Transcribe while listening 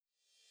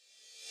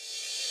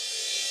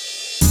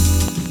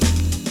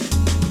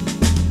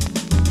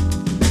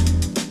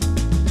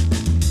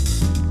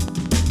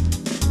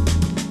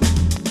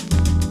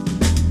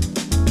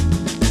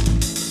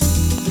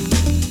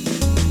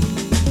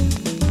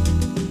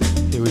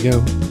Here we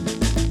go.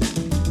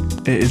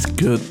 It is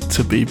good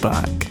to be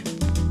back.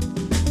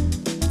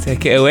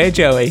 Take it away,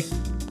 Joey.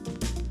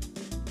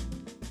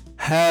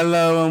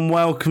 Hello and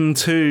welcome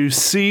to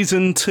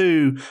Season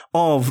 2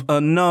 of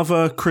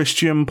Another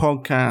Christian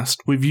Podcast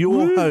with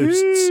your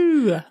hosts,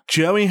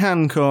 Joey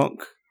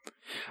Hancock,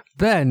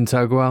 Ben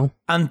Tugwell.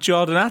 And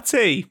Jordan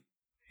Atty.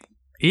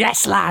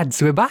 Yes,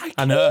 lads, we're back.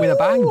 I know. With a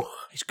bang.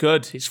 It's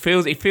good. It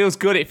feels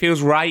good. It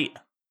feels right.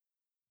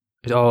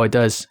 Oh, it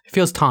does. It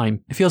feels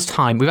time.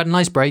 We've had a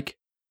nice break.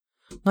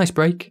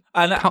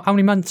 And how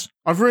many months?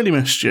 I've really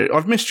missed you.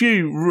 I've missed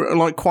you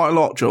like quite a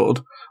lot, Jord.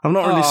 I've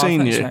not really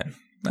seen thanks, you. Mate.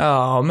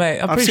 Oh,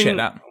 mate, I appreciate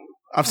that.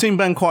 I've seen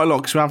Ben quite a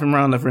lot because we have him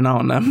around every now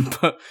and then.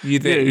 But You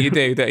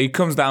do. He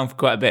comes down for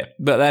quite a bit.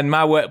 But then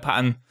my work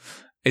pattern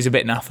is a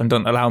bit naff and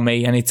don't allow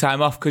me any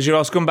time off because you're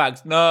all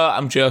scumbags. No,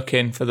 I'm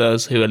joking for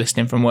those who are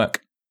listening from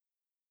work.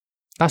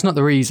 That's not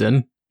the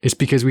reason. It's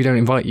because we don't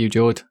invite you,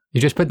 Jord. You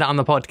just put that on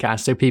the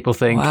podcast so people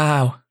think...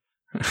 Wow.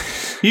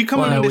 You come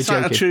in Well, with this we're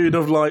joking. attitude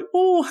of like,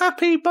 oh,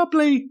 happy,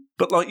 bubbly.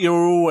 But like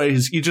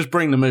you just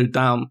bring the mood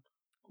down.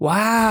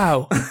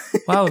 Wow.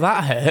 Wow,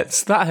 that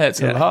hurts. That hurts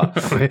a lot.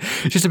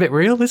 It's just a bit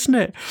real, isn't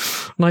it?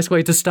 Nice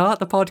way to start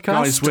the podcast.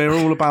 Guys, we're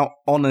all about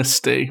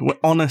honesty. We're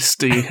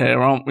honesty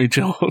here, aren't we,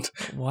 Jord?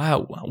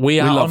 Wow,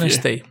 we are love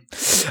honesty.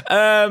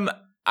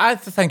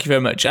 Thank you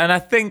very much. And I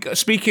think,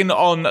 speaking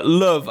on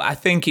love, I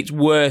think it's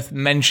worth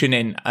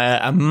mentioning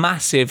a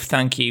massive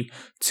thank you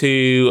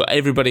to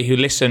everybody who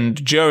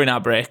listened during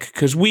our break,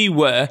 because we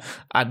were,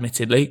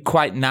 admittedly,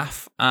 quite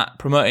naff at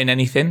promoting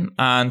anything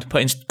and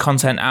putting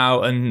content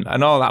out and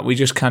all that. We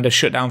just kind of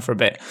shut down for a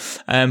bit.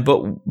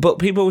 But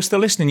people were still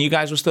listening. You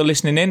guys were still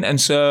listening in.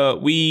 And so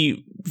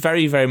we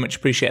very, very much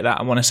appreciate that.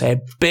 I want to say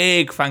a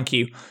big thank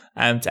you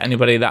to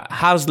anybody that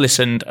has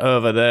listened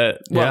over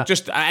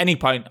just at any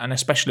point, and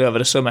especially over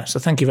the summer. So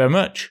thank you very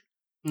much.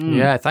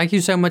 Yeah, thank you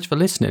so much for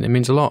listening. It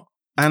means a lot.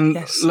 And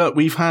Yes. look,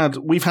 we've had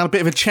a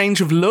bit of a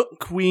change of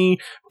look. We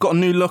got a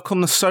new look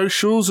on the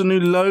socials, a new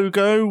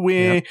logo.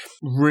 We're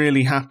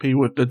really happy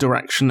with the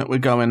direction that we're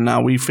going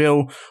now. We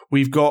feel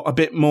we've got a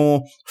bit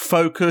more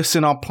focus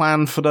in our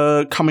plan for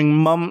the coming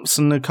months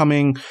and the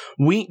coming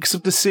weeks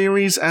of the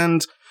series.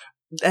 And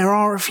there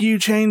are a few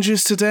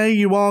changes today.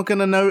 You are going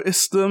to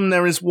notice them.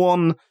 There is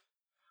one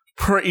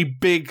pretty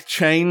big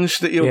change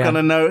that you're going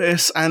to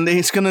notice, and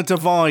it's going to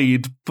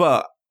divide,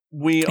 but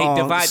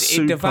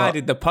it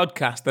divided the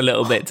podcast a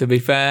little bit, to be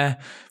fair,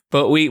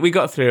 but we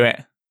got through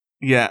it.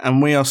 Yeah,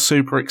 and we are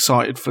super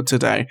excited for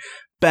today.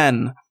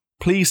 Ben,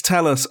 please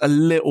tell us a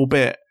little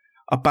bit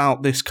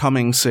about this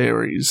coming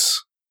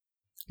series.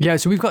 Yeah,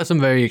 so we've got some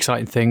very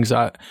exciting things.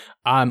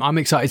 I'm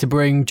excited to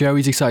bring,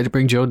 Joey's excited to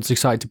bring, Jordan's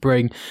excited to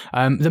bring.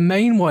 The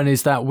main one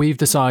is that we've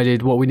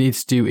decided what we need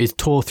to do is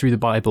tour through the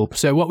Bible.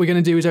 So what we're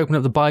going to do is open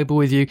up the Bible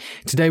with you.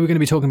 Today we're going to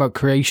be talking about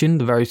creation,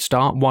 the very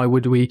start. Why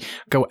would we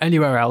go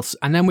anywhere else?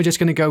 And then we're just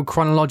going to go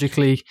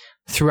chronologically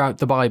throughout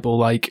the Bible,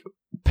 like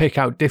pick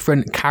out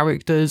different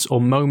characters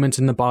or moments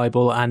in the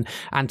Bible and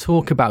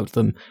talk about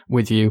them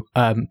with you.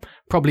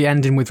 Probably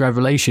ending with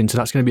Revelation, so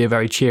that's going to be a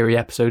very cheery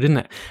episode, isn't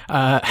it?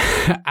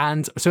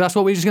 And so that's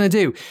what we're just going to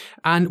do.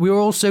 And we were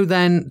also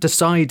then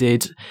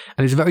decided,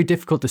 and it's a very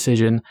difficult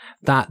decision,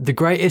 that the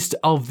greatest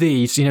of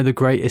these, the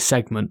greatest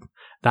segment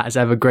that has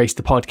ever graced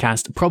the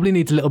podcast, probably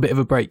needs a little bit of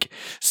a break.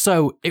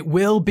 So it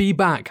will be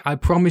back. I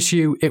promise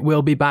you it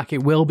will be back.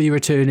 It will be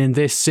returning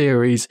this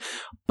series,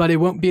 but it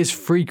won't be as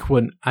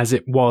frequent as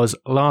it was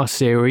last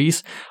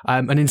series.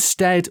 And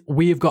instead,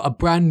 we've got a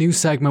brand new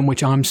segment,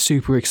 which I'm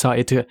super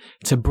excited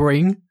to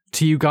bring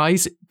to you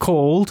guys,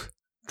 called,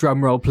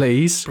 drumroll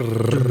please,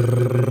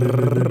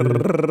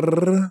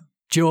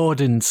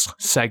 Jordan's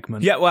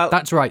segment. Yeah, well,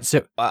 that's right.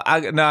 So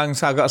I've got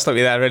to stop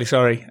you there. Really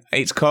sorry.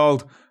 It's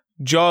called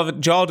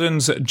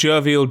Jordan's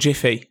Jovial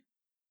Jiffy.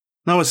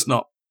 No, it's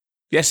not.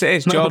 Yes, it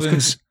is. No,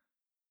 Jordan's.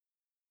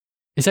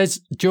 It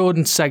says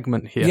Jordan's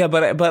segment here. Yeah,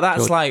 but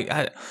that's Jordan.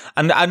 like,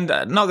 and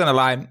not gonna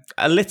lie,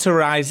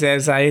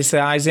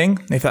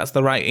 alliterizing, if that's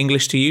the right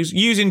English to use,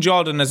 using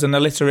Jordan as an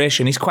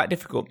alliteration is quite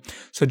difficult.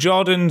 So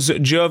Jordan's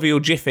Jovial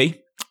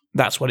Jiffy,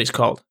 that's what it's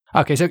called.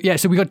 Okay, so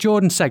we got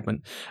Jordan's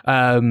segment,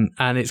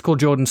 and it's called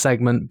Jordan's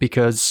segment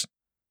because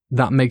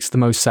that makes the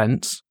most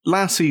sense.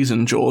 Last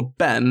season, Jord,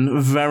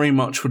 Ben very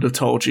much would have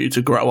told you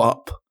to grow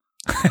up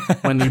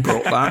when you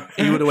brought that.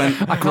 He would have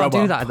went, I can't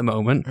do that at the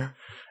moment.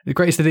 The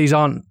greatest of these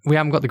we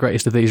haven't got the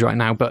greatest of these right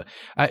now, but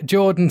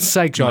Jordan's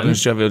segment.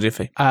 Jordan's Jovial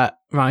Jiffy.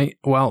 Right,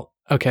 well,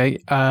 okay.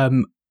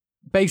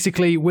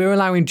 Basically, we're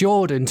allowing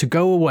Jordan to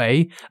go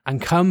away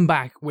and come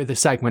back with a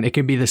segment. It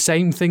can be the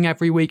same thing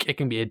every week. It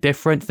can be a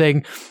different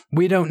thing.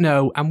 We don't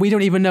know. And we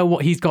don't even know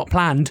what he's got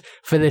planned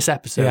for this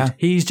episode. Yeah.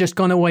 He's just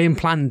gone away and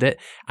planned it,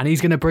 and he's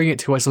going to bring it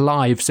to us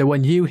live. So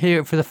when you hear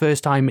it for the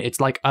first time,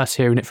 it's like us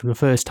hearing it for the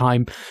first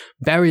time.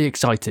 Very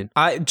exciting.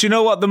 Do you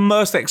know what the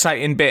most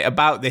exciting bit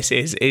about this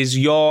is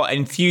your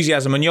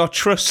enthusiasm and your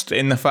trust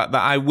in the fact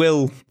that I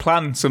will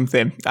plan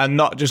something and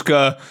not just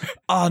go,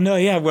 oh, no,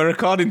 yeah, we're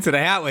recording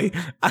today, aren't we?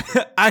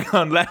 Hang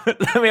on, let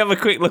me have a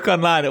quick look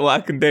online at what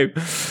I can do.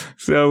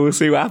 So we'll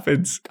see what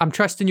happens. I'm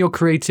trusting your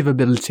creative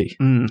ability.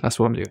 That's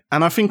what I'm doing.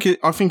 And I think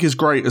it's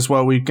great as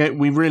well. We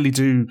really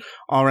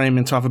are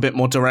aiming to have a bit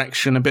more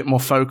direction, a bit more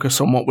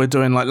focus on what we're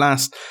doing. Like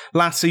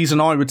last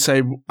season, I would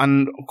say,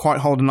 and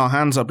quite holding our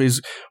hands up,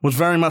 was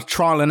very much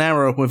trial and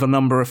error with a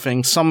number of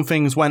things. Some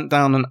things went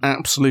down an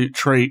absolute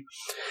treat,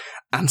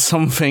 and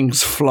some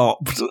things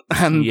flopped.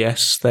 And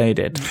yes, they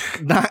did.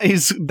 That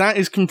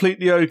is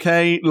completely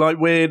okay. Like,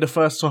 we're the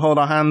first to hold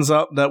our hands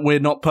up that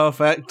we're not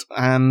perfect,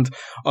 and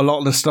a lot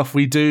of the stuff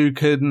we do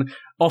can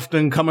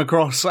often come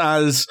across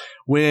as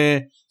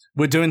we're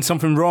doing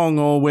something wrong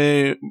or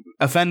we're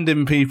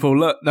offending people.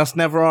 Look, that's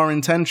never our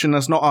intention.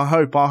 That's not our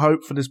hope. Our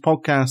hope for this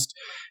podcast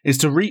is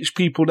to reach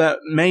people that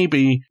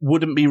maybe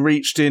wouldn't be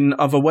reached in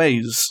other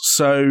ways.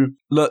 So,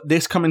 look,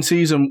 this coming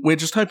season, we're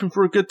just hoping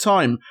for a good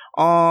time.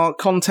 Our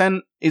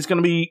content is going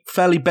to be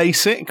fairly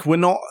basic. We're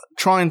not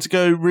trying to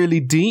go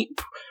really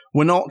deep.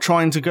 We're not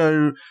trying to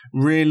go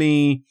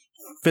really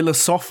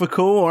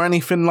philosophical or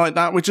anything like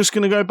that. We're just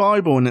going to go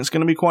Bible, and it's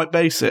going to be quite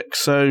basic.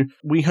 So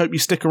we hope you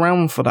stick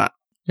around for that.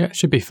 Yeah, it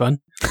should be fun.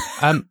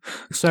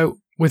 So,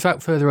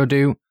 without further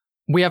ado,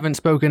 we haven't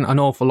spoken an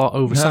awful lot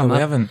over summer. No, we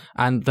haven't.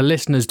 And the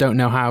listeners don't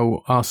know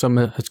how our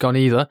summer has gone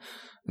either.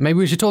 Maybe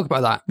we should talk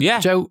about that. Yeah.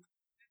 Joe,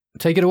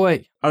 take it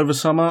away. Over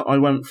summer, I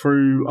went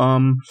through...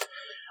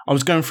 I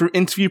was going through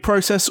interview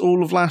process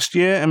all of last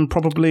year and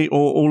probably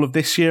or all of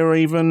this year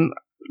even,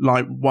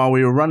 like while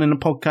we were running the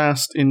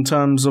podcast, in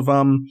terms of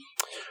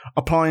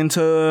applying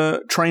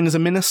to train as a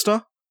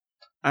minister.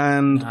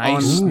 And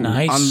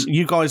nice.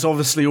 You guys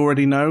obviously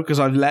already know because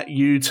I've let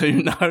you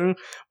two know,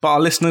 but our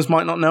listeners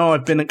might not know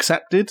I've been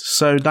accepted.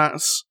 So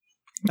that's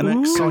an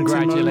exciting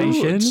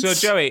congratulations. moment.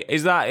 So, Joey,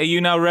 are you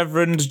now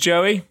Reverend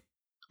Joey?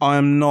 I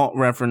am not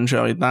Reverend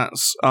Joey.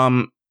 That's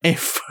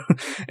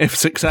if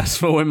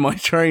successful in my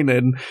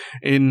training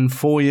in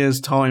 4 years'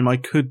 time, I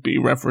could be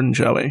Reverend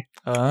Joey.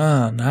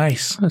 Ah,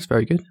 nice. That's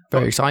very good.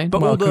 Very exciting.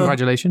 But well,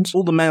 congratulations.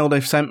 All the mail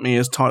they've sent me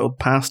is titled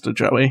Pastor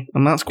Joey,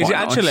 and that's quite Is it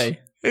nice. actually?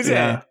 Is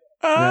Yeah. it?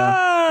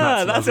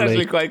 Ah, That's that's lovely.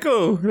 actually quite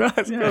cool.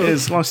 That's cool. It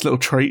is a nice little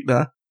treat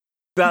there.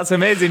 That's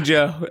amazing,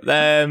 Joe.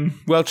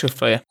 Well chuffed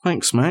for you.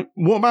 Thanks, mate.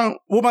 What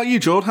about you,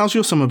 Jord? How's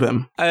your summer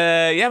been?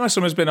 Yeah, my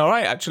summer's been all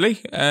right,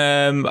 actually.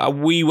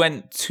 We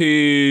went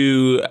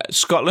to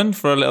Scotland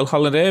for a little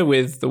holiday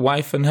with the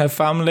wife and her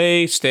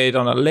family, stayed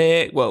on a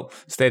lake,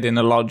 stayed in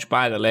a lodge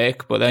by the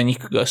lake, but then you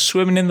could go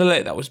swimming in the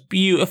lake. That was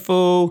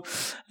beautiful.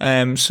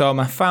 Saw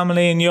my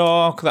family in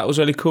York. That was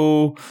really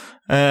cool.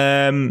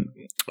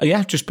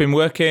 Yeah, just been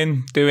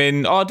working,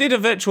 I did a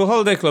virtual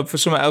holiday club for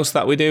something else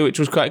that we do, which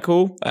was quite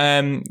cool.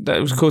 That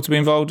was cool to be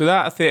involved with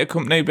that, a theatre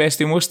company based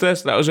in Worcester,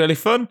 so that was really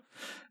fun.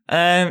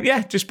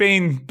 Yeah, just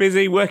been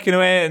busy working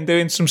away and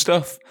doing some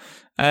stuff.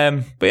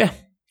 But yeah,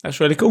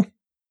 that's really cool.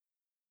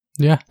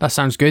 Yeah, that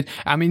sounds good.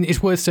 I mean,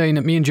 it's worth saying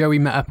that me and Joey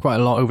met up quite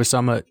a lot over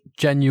summer.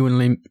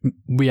 Genuinely,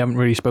 we haven't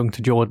really spoken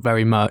to Jord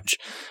very much,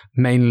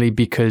 mainly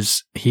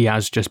because he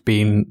has just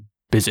been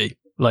busy.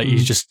 Like,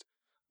 he's just...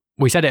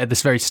 We said it at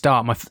this very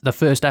start. The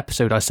first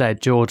episode, I said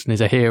Jordan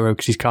is a hero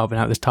because he's carving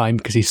out this time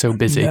because he's so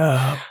busy.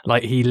 No.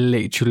 Like, he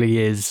literally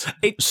is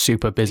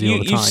super busy all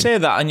the time. You say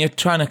that and you're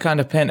trying to kind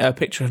of paint a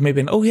picture of me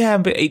being, oh yeah,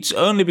 but it's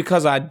only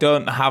because I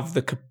don't have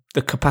the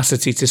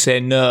capacity to say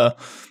no.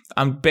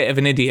 I'm a bit of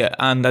an idiot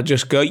and I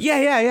just go,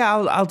 yeah,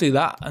 I'll do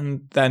that.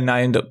 And then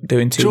I end up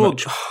doing too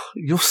much.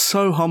 You're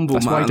so humble,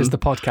 That's man. why he does the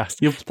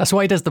podcast. That's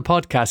why he does the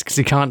podcast, because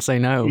he can't say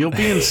no. You're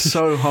being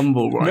so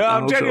humble right No, now,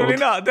 I'm genuinely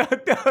Jord.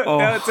 not.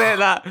 Don't say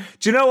that.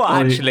 Do you know what,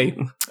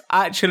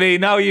 actually,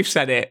 now you've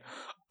said it,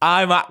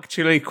 I'm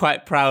actually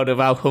quite proud of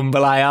how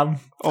humble I am.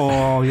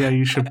 Oh, yeah,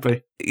 you should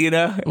be. You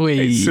know?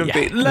 It's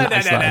something.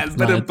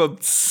 No.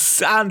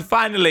 And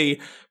finally...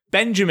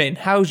 Benjamin,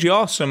 how's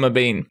your summer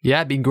been?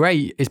 Yeah,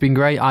 it's been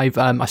great. I've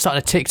I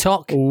started a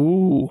TikTok.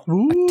 Ooh.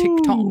 A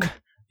TikTok.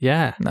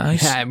 Yeah.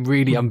 Nice. Yeah,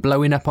 I'm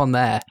blowing up on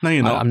there. No,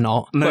 you're not. I'm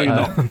not. No, you're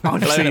not. I've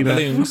Blowing seen up it.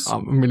 balloons.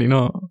 I'm really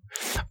not.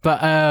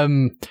 But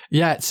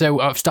yeah,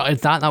 so I've started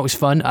that. That was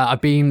fun.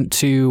 I've been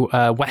to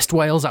West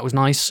Wales. That was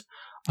nice.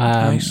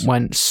 Nice.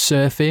 Went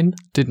surfing.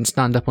 Didn't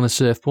stand up on a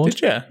surfboard.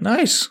 Did you?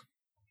 Nice.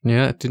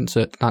 Yeah, didn't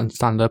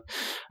stand up.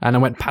 And I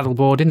went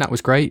paddleboarding. That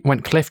was great.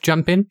 Went cliff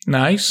jumping.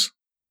 Nice.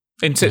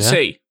 Into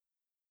sea.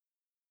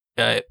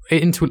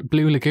 Into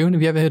Blue Lagoon.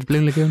 Have you ever heard of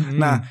Blue Lagoon?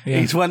 Nah, yeah.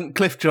 he's went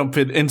cliff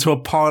jumping into a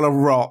pile of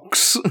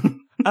rocks.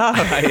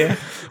 Right, yeah.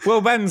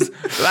 Well,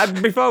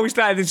 before we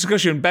started the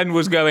discussion, Ben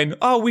was going,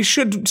 we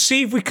should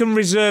see if we can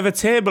reserve a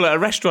table at a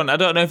restaurant. I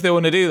don't know if they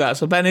want to do that.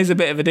 So Ben is a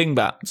bit of a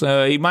dingbat.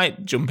 So he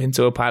might jump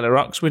into a pile of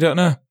rocks. We don't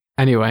know.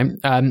 Anyway,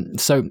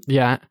 so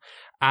yeah.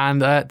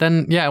 And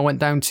then, I went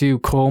down to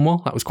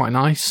Cornwall. That was quite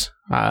nice.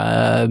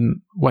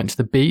 Went to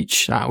the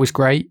beach. That was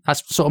great.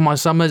 That's sort of my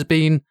summer's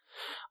been.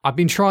 I've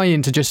been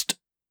trying to just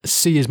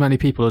see as many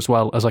people as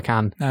well as I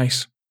can.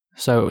 Nice.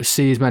 So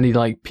see as many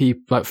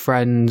people,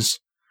 friends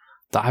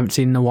that I haven't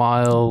seen in a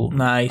while.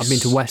 Nice. I've been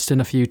to Weston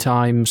a few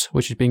times,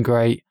 which has been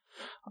great.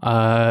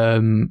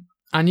 And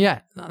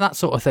yeah, that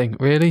sort of thing,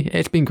 really.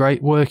 It's been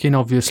great. Working,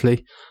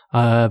 obviously.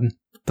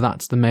 But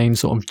that's the main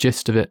sort of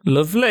gist of it.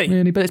 Lovely.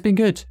 Really, but it's been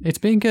good. It's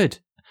been good.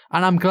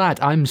 And I'm glad.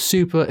 I'm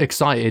super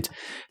excited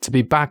to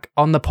be back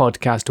on the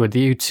podcast with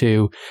you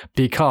two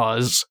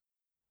because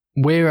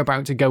we're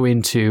about to go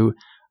into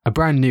a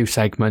brand new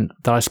segment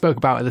that I spoke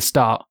about at the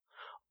start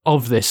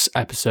of this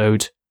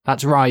episode.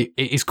 That's right.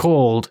 It is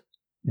called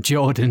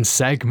Jordan's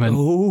Segment.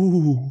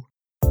 Ooh.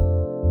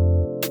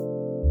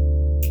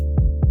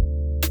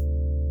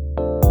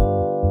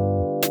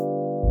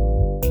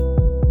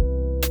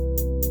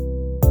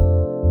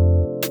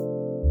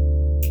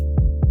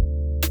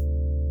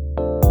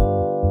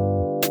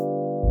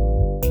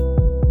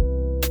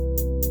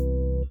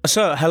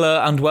 So,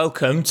 hello and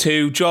welcome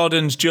to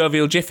Jordan's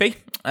Jovial Jiffy.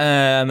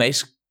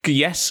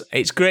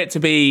 It's great to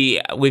be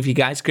with you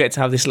guys. Great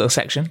to have this little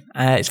section.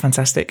 It's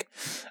fantastic.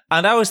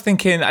 And I was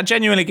thinking, I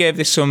genuinely gave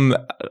this some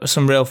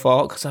real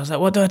thought because I was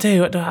like, what do I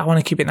do? I want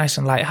to keep it nice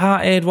and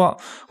light-hearted.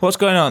 What's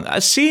going on?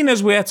 As soon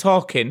as we're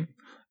talking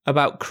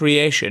about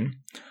creation,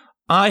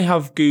 I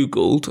have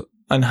Googled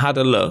and had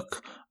a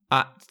look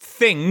at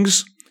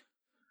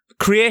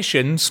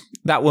creations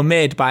that were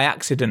made by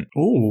accident.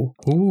 Ooh.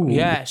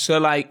 Yeah, so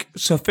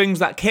things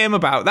that came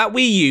about that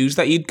we use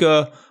that you'd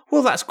go,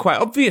 well, that's quite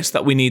obvious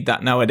that we need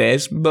that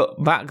nowadays,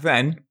 but back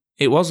then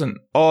it wasn't,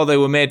 or they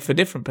were made for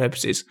different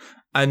purposes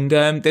and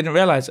didn't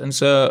realise. And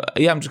so,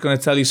 yeah, I'm just going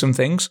to tell you some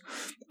things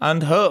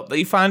and hope that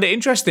you find it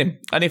interesting.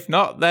 And if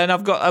not, then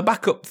I've got a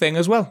backup thing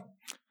as well.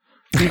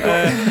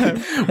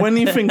 When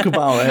you think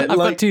about it, I've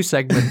got two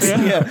segments.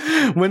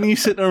 Yeah, when you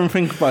sit there and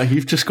think about it,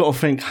 you've just got to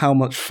think how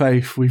much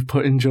faith we've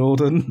put in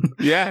Jordan.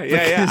 Yeah.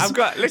 I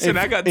got two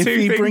things. If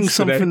he brings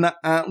something that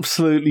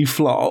absolutely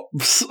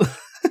flops,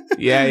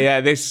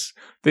 this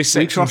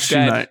section's trust you,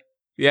 dead. mate.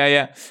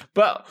 Yeah.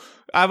 But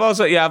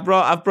I've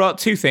brought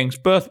two things,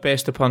 both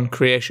based upon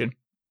creation.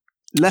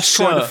 Let's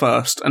try the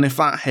first, and if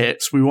that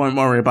hits, we won't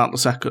worry about the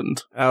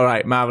second. All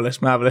right, marvelous.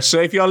 So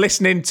if you're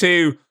listening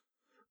to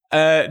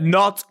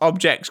not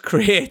objects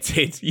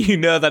created, you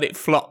know that it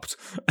flopped.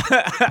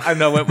 And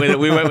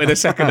we went with the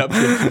second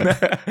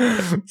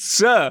option.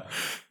 So,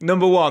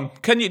 number one,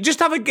 can you just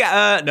have a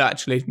get? No,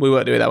 actually, we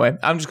won't do it that way.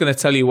 I'm just going to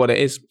tell you what it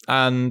is,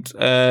 and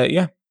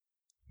the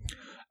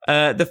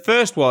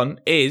first one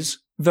is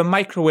the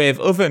microwave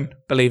oven.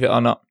 Believe it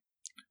or not,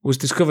 was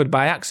discovered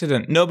by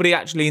accident. Nobody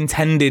actually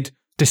intended.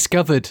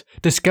 Discovered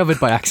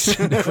by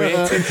accident.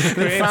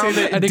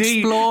 Created. An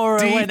explorer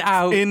went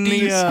out in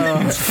the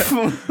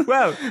earth.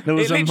 Well, there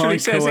was it literally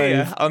says here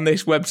microwave. on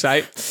this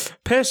website,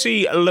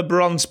 Percy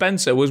LeBron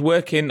Spencer was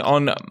working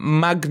on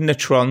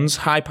magnetrons,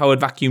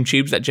 high-powered vacuum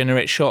tubes that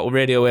generate short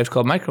radio waves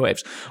called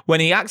microwaves. When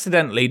he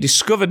accidentally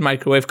discovered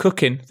microwave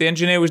cooking, the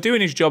engineer was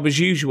doing his job as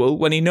usual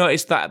when he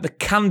noticed that the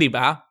candy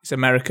bar, it's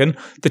American,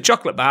 the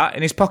chocolate bar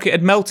in his pocket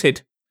had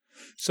melted.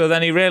 So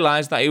then he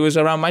realised that he was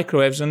around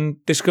microwaves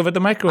and discovered the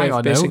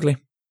microwave, basically.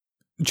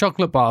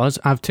 Chocolate bars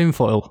have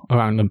tinfoil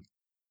around them.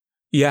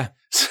 Yeah.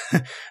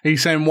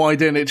 He's saying, why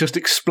didn't it just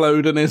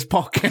explode in his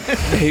pocket?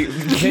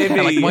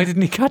 Maybe, why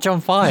didn't he catch on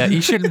fire? He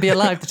shouldn't be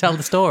alive to tell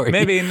the story.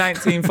 Maybe in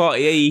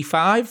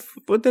 1945.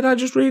 What did I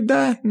just read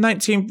there?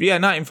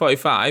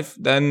 1945.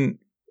 Then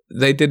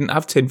they didn't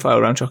have tinfoil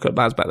around chocolate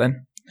bars back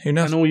then. Who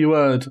knows? And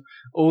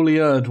all he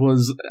heard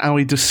was how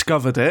he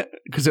discovered it,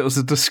 because it was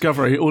a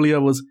discovery. All he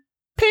heard was,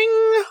 ping!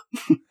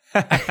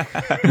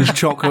 His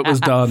chocolate was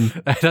done.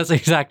 That's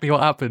exactly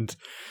what happened.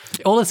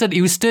 All of a sudden,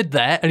 he was stood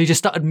there and he just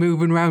started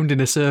moving around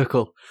in a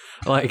circle.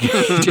 Like,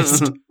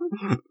 just...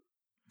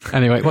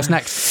 Anyway, what's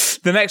next?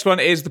 The next one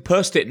is the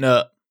Post-it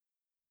note.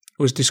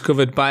 Was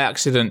discovered by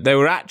accident. They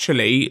were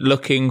actually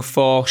looking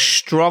for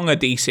strong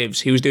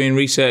adhesives. He was doing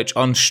research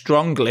on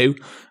strong glue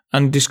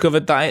and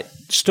discovered that it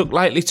stuck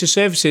lightly to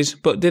surfaces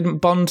but didn't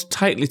bond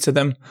tightly to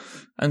them.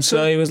 And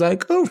so he was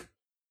like, oh...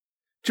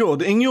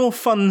 Jord, in your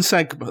fun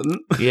segment,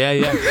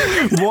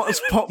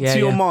 what's popped to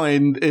your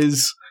mind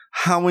is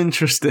how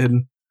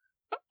interesting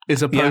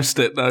is a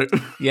Post-it note.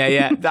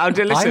 Yeah.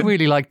 Listen, I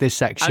really like this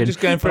section. I'm just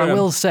going for but I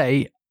will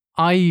say,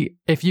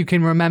 if you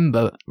can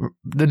remember,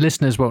 the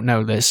listeners won't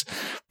know this,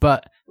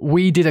 but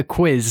we did a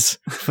quiz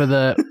for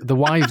the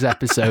wives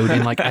episode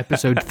in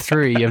episode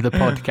 3 of the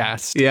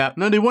podcast. Yeah.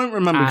 No, they won't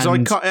remember because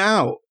I cut it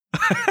out.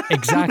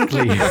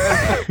 Exactly.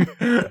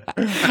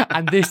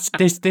 And this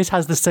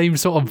has the same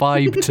sort of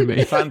vibe to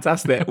me.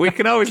 Fantastic. We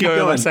can always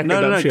go on a second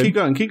option.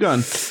 No, keep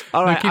going.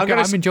 All right,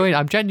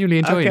 I'm genuinely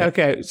enjoying it.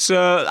 Okay.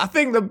 So I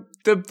think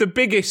the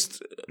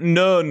biggest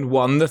known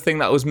one, the thing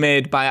that was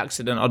made by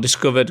accident or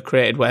discovered,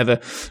 created, whatever,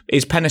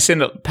 is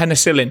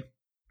penicillin.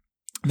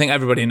 I think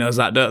everybody knows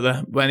that, don't they?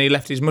 When he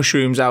left his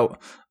mushrooms out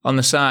on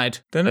the side.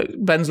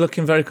 Ben's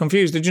looking very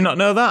confused. Did you not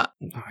know that?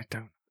 No, I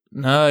don't.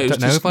 No, I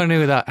don't know if I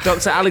knew that.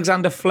 Dr.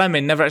 Alexander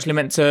Fleming never actually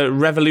meant to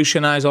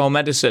revolutionise all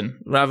medicine.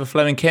 Rather,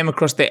 Fleming came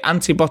across the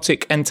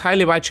antibiotic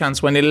entirely by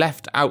chance when he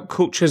left out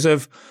cultures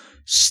of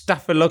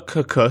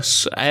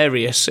Staphylococcus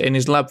aureus in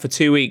his lab for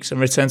 2 weeks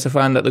and returned to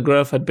find that the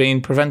growth had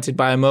been prevented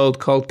by a mold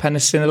called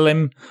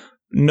Penicillium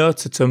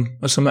notatum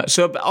or something.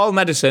 So all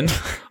medicine,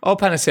 all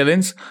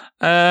penicillins,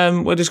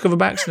 were discovered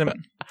by accident.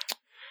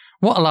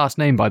 What a last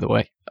name, by the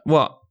way.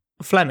 What?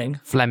 Fleming?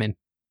 Fleming.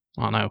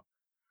 I don't know.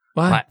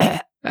 What?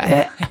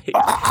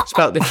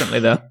 Spelled differently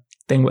though.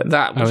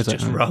 That was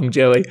just wrong,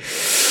 Joey.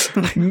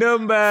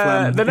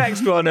 The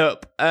next one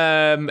up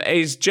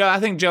is Joe. I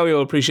think Joey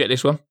will appreciate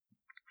this one.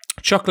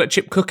 Chocolate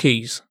chip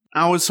cookies.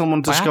 How has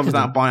someone discovered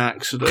that by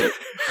accident?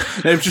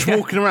 They're just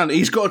walking around.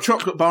 He's got a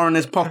chocolate bar in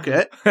his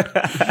pocket,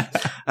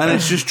 and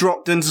it's just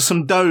dropped into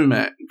some dough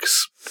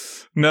mix.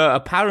 No,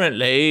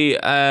 apparently,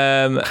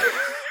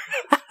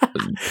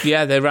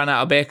 yeah, they ran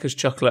out of baker's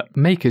chocolate.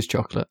 Maker's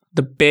chocolate?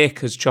 The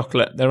baker's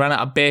chocolate. They ran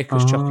out of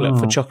baker's chocolate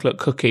for chocolate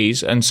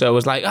cookies, and so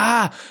was like,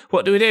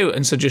 what do we do?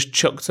 And so just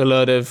chucked a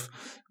load of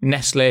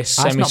Nestle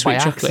semi-sweet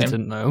chocolate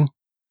in. No.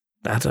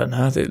 I don't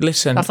know.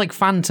 Listen. That's like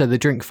Fanta, the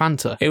drink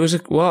Fanta. It was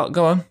what?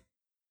 Go on.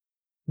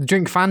 The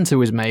drink Fanta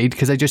was made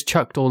because they just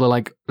chucked all the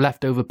like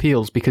leftover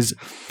peels because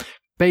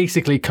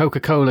basically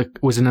Coca-Cola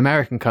was an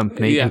American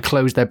company and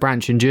closed their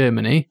branch in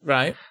Germany.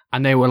 Right.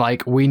 And they were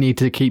like, we need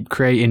to keep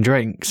creating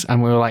drinks.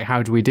 And we were like,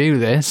 how do we do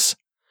this?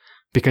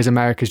 Because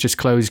America's just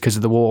closed because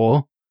of the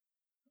war.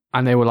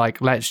 And they were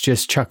like, let's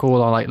just chuck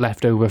all our like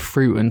leftover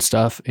fruit and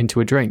stuff into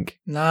a drink.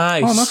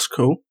 Nice. Oh, that's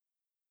cool.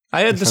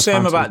 I heard the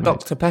same about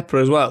Dr. Pepper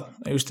as well.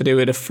 It was to do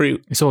with a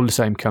fruit. It's all the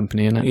same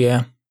company, isn't it?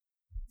 Yeah.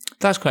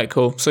 That's quite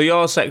cool. So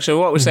your section,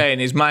 what we're saying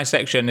is my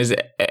section is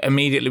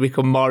immediately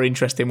become more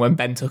interesting when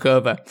Ben took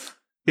over.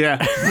 Yeah.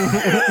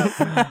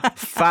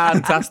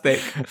 Fantastic.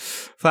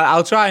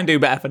 I'll try and do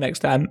better for next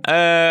time.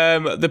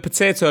 The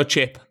potato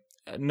chip,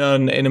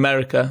 known in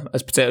America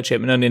as potato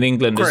chip, known in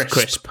England as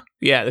crisp.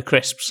 Yeah, the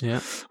crisps. Yeah.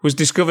 Was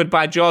discovered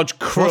by George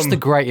Crumb. What's the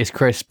greatest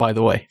crisp, by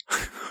the way?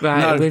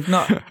 Right,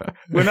 no.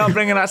 We're not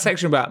bringing that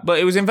section back, but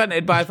it was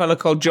invented by a fellow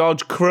called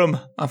George Crumb.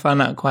 I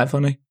found that quite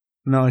funny.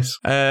 Nice.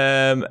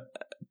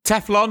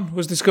 Teflon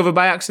was discovered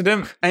by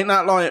accident. Ain't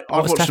that like,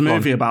 I've watched a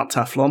movie about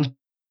Teflon.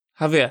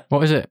 Have you?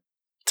 What is it?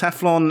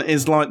 Teflon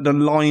is like the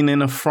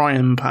lining of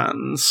frying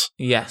pans.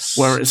 Yes.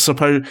 Where it's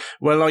supposed,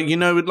 like, you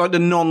know, like the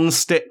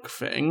non-stick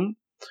thing.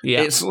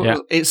 Yeah.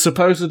 It's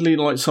supposedly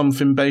like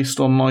something based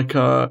on like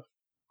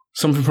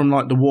something from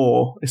like the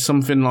war. It's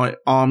something like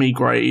army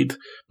grade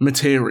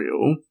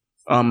material.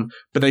 But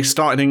they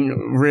started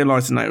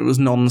realizing that it was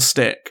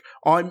non-stick.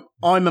 I'm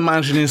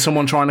imagining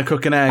someone trying to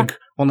cook an egg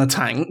on a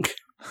tank.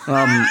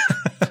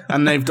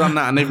 And they've done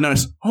that and they've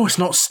noticed, it's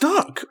not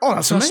stuck. Oh,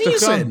 that's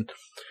amazing.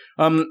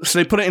 So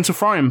they put it into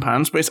frying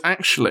pans, but it's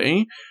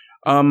actually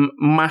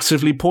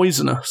massively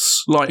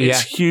poisonous. Like,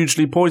 it's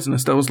hugely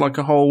poisonous. There was like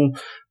a whole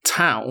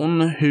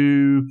town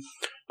who,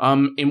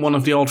 in one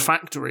of the old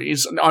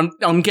factories,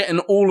 I'm getting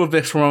all of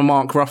this from a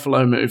Mark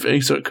Ruffalo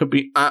movie, so it could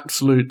be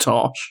absolute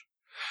tosh.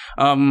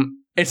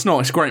 It's not.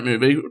 It's a great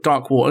movie.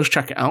 Dark Waters.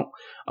 Check it out.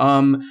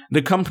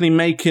 The company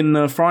making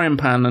the frying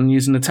pan and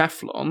using the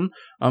Teflon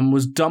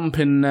was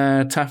dumping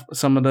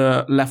some of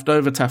the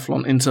leftover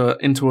Teflon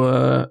into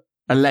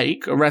a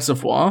lake, a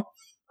reservoir,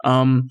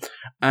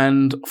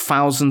 and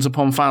thousands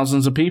upon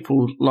thousands of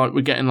people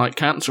were getting like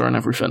cancer and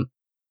everything.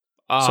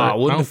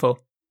 Wonderful.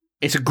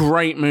 It's a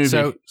great movie.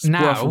 So it's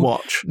worth a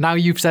watch. Now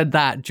you've said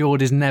that,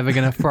 George is never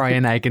going to fry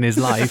an egg in his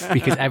life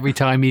because every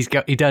time he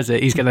does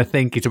it, he's going to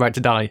think he's about to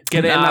die.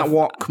 Get it in that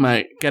wok,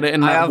 mate. Get it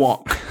in that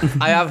wok.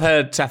 I have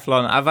heard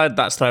Teflon. I've heard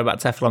that story about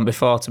Teflon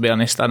before, to be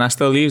honest, and I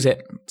still use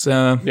it.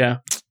 So yeah.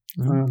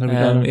 There we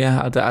go.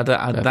 Yeah,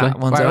 that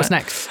one's right. What's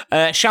next?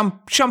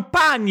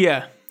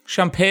 Champagne.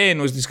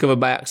 Champagne was discovered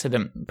by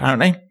accident,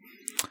 apparently.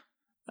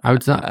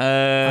 How's that?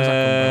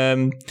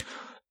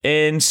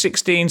 In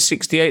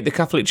 1668, the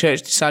Catholic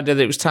Church decided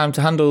that it was time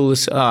to handle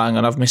this. Oh, hang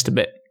on, I've missed a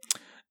bit.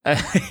 When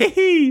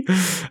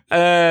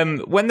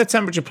the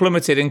temperature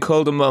plummeted in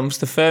colder months,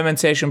 the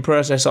fermentation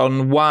process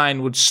on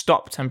wine would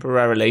stop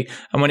temporarily,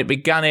 and when it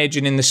began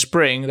aging in the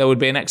spring, there would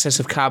be an excess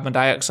of carbon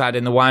dioxide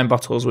in the wine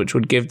bottles, which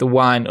would give the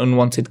wine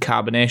unwanted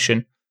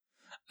carbonation.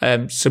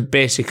 So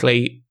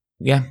basically,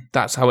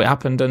 that's how it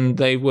happened, and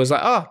they was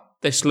like,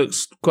 this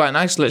looks quite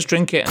nice, let's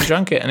drink it, and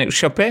drank it, and it was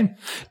champagne.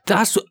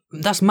 That's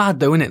mad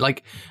though, isn't it?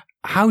 Like,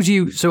 how do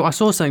you... So I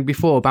saw something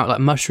before about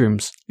like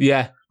mushrooms.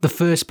 Yeah. The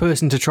first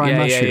person to try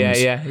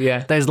mushrooms.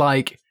 Yeah. There's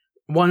like,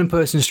 one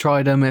person's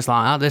tried them, it's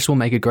like, this will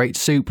make a great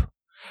soup.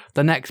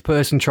 The next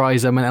person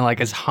tries them and they're like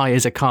as high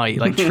as a kite,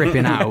 like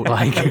tripping out,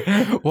 like,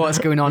 what's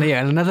going on here?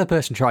 And another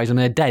person tries them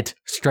and they're dead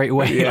straight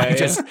away,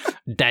 just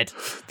dead.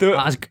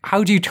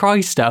 How do you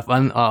try stuff?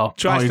 And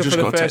try stuff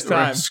for the first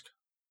time.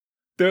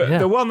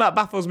 The one that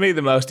baffles me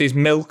the most is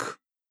milk.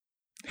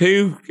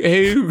 Who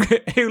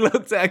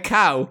looked at a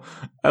cow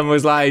and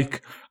was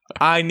like,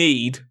 I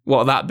need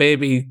what that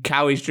baby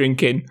cow is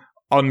drinking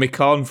on my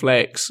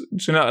cornflakes.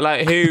 Do you know,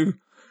 like, who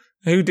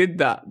did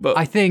that? But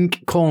I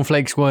think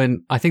cornflakes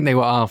weren't. I think they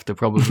were after,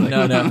 probably.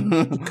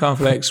 No,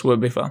 cornflakes were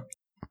before.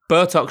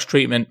 Botox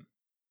treatment.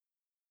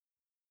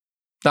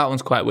 That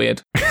one's quite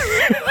weird.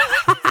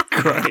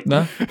 Great.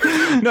 No,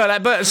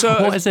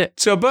 what is it?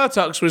 So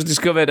Botox was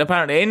discovered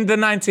apparently in the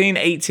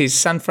 1980s.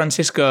 San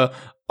Francisco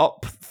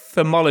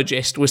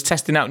ophthalmologist was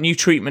testing out new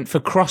treatment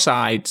for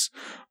cross-eyes.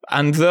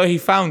 And though he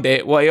found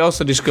it, what he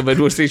also discovered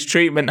was this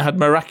treatment had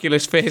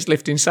miraculous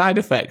face-lifting side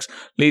effects,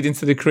 leading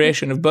to the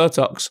creation of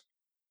Botox.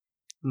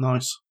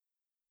 Nice.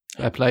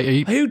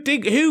 Play. Who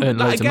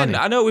like, again,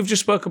 I know we've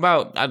just spoke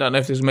about, I don't know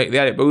if this will make the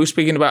edit, but we were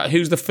speaking about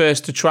who's the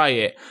first to try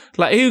it.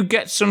 Like, who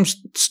gets some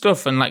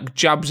stuff and, like,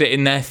 jabs it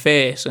in their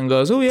face and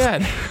goes, oh,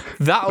 yeah,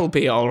 that'll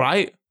be all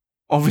right.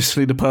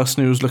 Obviously, the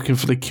person who was looking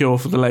for the cure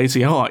for the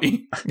lazy eye.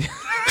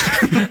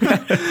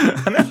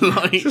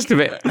 Like, it's a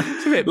bit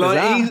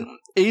bizarre. Like,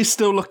 he's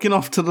still looking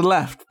off to the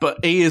left,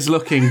 but he is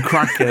looking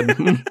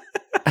cracking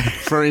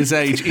for his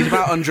age. He's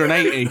about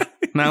 180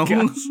 now.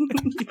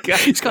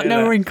 He's got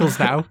no wrinkles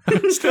now.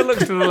 Still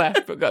looks to the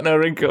left, but got no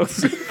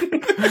wrinkles.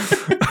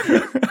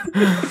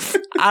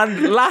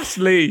 And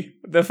lastly,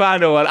 the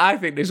final one, I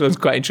think this one's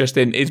quite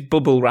interesting, is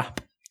bubble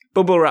wrap.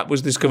 Bubble wrap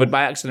was discovered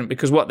by accident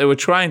because what they were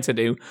trying to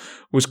do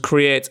was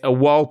create a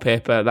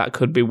wallpaper that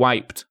could be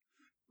wiped,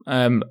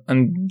 and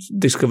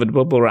discovered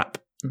bubble wrap.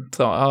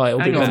 Thought, oh, it'll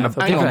be better for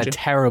They did a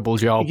terrible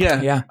job.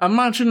 Yeah.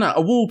 Imagine that.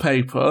 A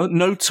wallpaper,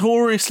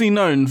 notoriously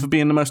known for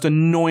being the most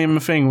annoying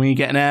thing when you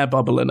get an air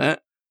bubble in it.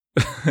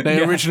 They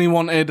originally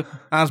wanted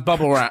as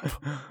bubble wrap.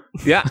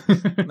 Yeah,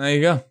 there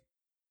you go.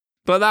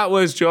 But that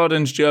was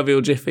Jordan's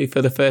Jovial Jiffy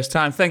for the first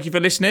time. Thank you for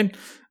listening.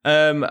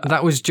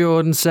 That was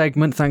Jordan's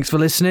segment. Thanks for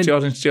listening.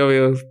 Jordan's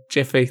Jovial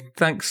Jiffy.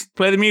 Thanks.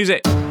 Play the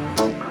music.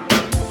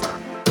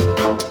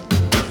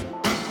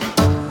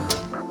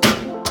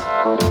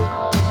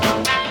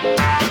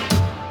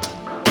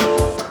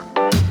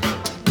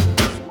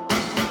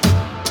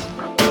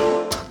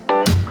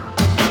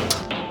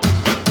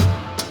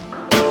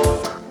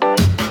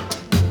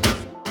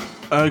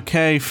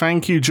 Okay,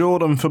 thank you,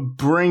 Jordan, for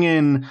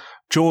bringing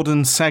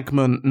Jordan's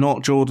segment,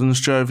 not Jordan's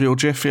Jovial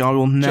Jiffy.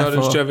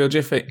 Jordan's Jovial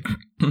Jiffy.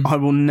 I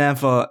will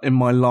never in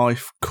my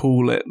life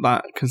call it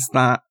that, because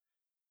that...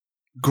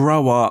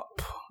 Grow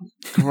up.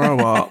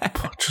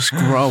 Just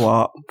grow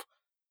up.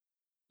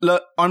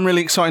 Look, I'm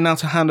really excited now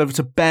to hand over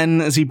to Ben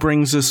as he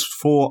brings us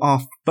for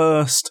our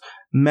first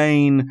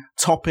main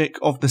topic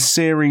of the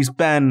series.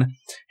 Ben,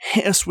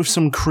 hit us with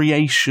some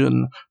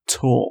creation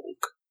talk.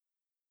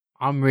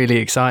 I'm really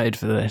excited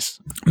for this.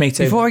 Me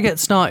too. Before I get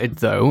started,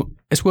 though,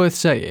 it's worth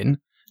saying,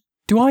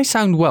 do I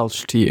sound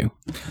Welsh to you?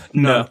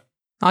 No.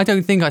 I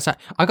don't think I sound...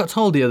 I got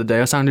told the other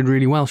day I sounded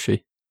really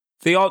Welshy.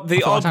 The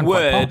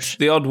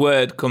odd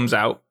word comes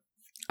out,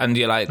 and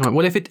you're like... Right,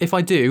 well, if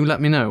I do,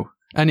 let me know.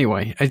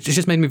 Anyway, it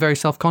just made me very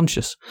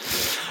self-conscious.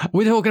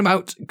 We're talking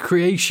about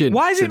creation.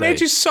 Why has it today.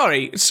 made you...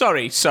 Sorry.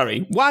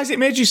 Why has it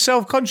made you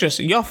self-conscious?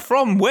 You're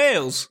from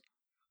Wales.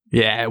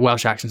 Yeah,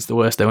 Welsh accent's the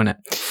worst, though, isn't it?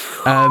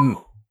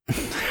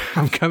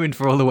 I'm coming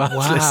for all the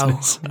Welsh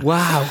listeners.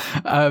 Wow.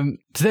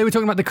 Today we're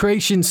talking about the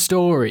creation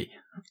story.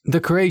 The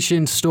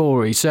creation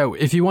story. So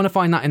if you want to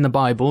find that in the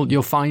Bible,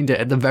 you'll find it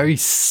at the very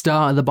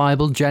start of the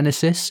Bible.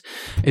 Genesis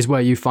is where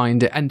you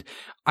find it. And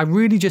I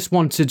really just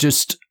want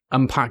to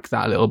unpack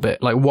that a little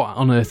bit. Like, what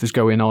on earth is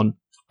going on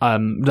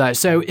there?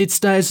 So it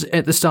says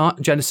at the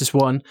start, Genesis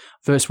 1,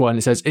 verse 1,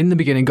 it says, in the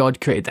beginning, God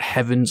created the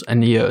heavens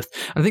and the earth.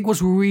 And I think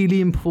what's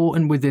really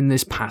important within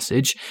this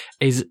passage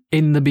is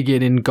in the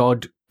beginning,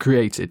 God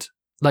created.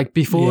 Like,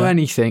 before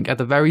anything, at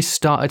the very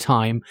start of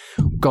time,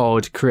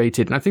 God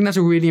created. And I think that's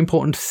a really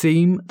important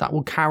theme that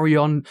will carry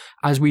on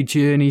as we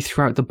journey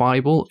throughout the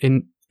Bible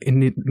in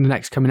the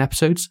next coming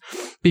episodes,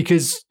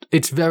 because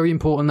it's very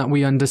important that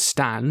we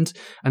understand,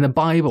 and the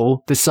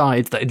Bible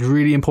decides that it's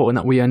really important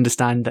that we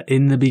understand that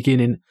in the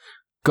beginning,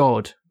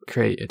 God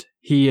created.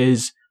 He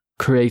is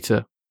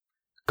creator.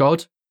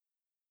 God.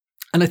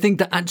 And I think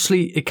that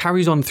actually it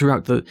carries on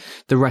throughout the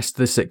rest of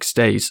the 6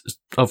 days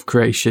of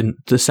creation,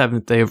 the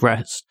seventh day of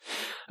rest.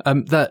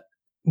 That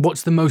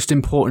what's the most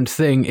important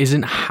thing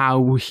isn't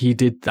how he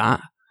did that.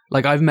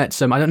 Like, I've met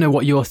I don't know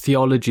what your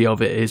theology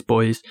of it is,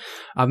 boys.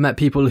 I've met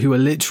people who are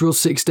literal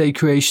 6 day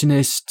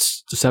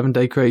creationists, 7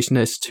 day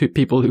creationists,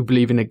 people who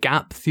believe in a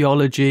gap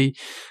theology,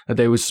 that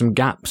there was some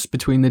gaps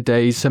between the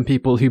days. Some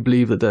people who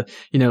believe that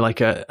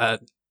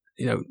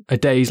a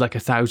day is like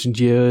 1,000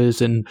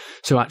 years, and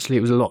so actually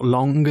it was a lot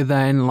longer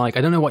then. Like,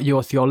 I don't know what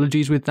your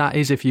theologies with that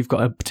is, if you've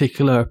got a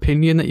particular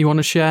opinion that you want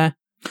to share.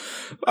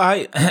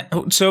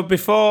 So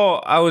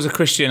before I was a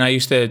Christian, I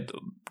used to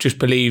just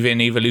believe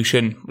in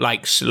evolution,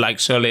 like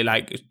solely,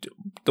 like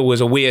there was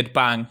a weird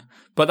bang.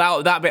 But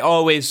that bit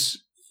always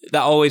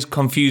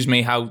confused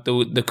me, how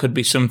there could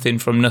be something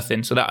from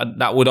nothing. So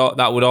that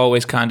would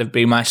always kind of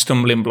be my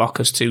stumbling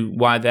block as to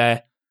why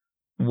there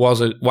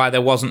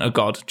wasn't a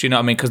God. Do you know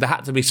what I mean? Because there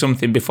had to be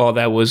something before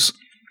there was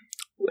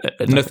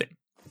nothing.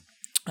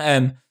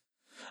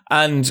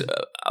 And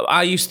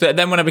I used to,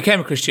 then when I became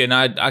a Christian,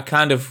 I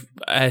kind of,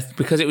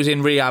 because it was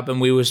in rehab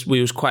and we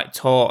was quite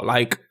taught,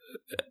 like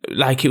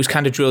it was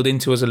kind of drilled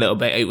into us a little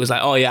bit. It was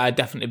like, oh yeah, I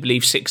definitely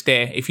believe 6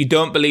 day. If you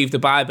don't believe the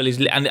Bible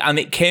is, and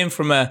it came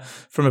from a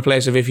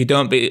place of, if you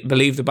don't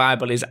believe the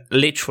Bible is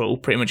literal,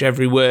 pretty much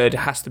every word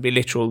has to be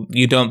literal.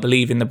 You don't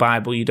believe in the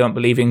Bible. You don't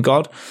believe in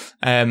God.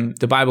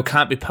 The Bible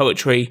can't be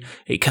poetry.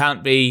 It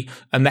can't be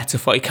a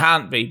metaphor. It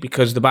can't be,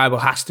 because the Bible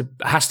has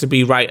to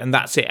be right, and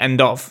that's it.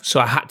 End of.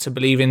 So I had to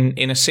believe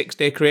in a 6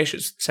 day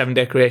creation, 7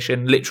 day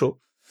creation, literal.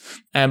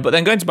 But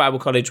then going to Bible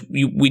college,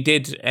 we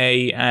did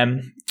a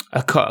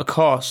a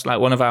course, like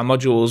one of our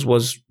modules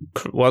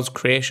was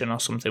creation or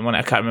something.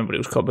 I can't remember what it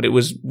was called, but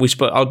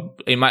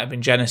it might have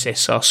been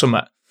Genesis or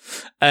something.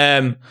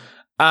 And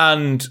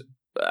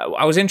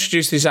I was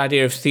introduced to this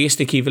idea of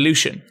theistic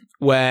evolution,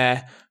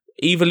 where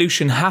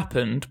evolution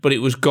happened, but it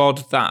was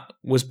God that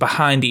was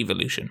behind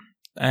evolution.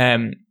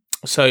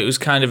 So it was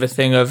kind of a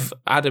thing of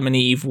Adam and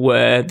Eve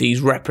were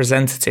these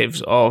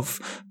representatives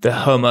of the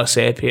Homo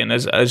sapien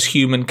as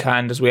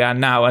humankind as we are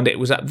now. And it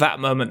was at that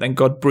moment then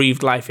God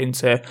breathed life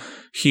into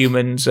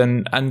humans.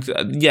 So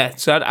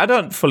I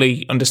don't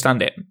fully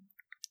understand it.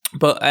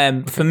 But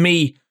for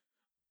me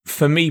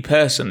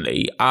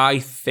personally, I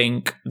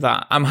think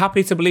that I'm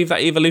happy to believe that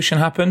evolution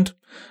happened,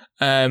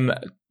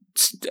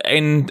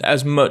 in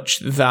as much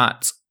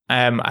that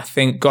I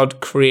think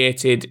God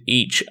created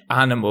each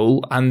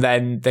animal and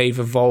then they've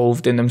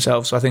evolved in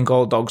themselves. So I think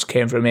all dogs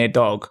came from a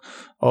dog,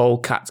 all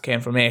cats came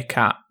from a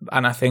cat,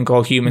 and I think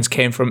all humans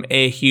came from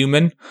a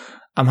human.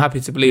 I'm happy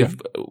to believe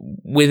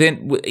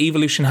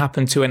evolution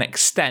happened to an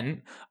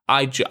extent.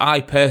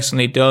 I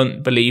personally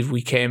don't believe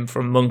we came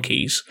from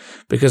monkeys,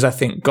 because I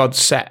think God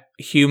set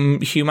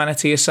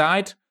humanity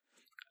aside.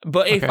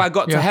 But if I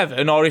got to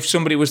heaven, or if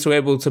somebody was to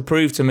able to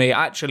prove to me,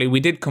 actually,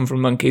 we did come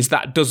from monkeys,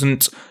 that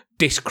doesn't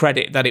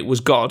discredit that it was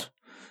God.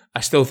 I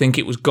still think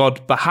it was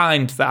God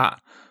behind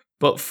that.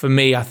 But for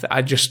me,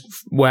 I just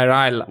where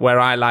I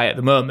lie at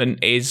the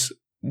moment is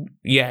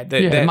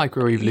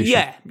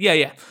microevolution.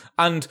 Yeah.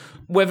 And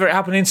whether it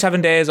happened in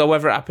 7 days or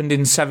whether it happened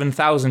in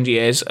 7,000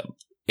 years,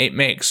 it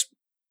makes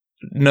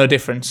no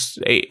difference.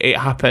 It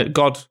happened.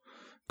 God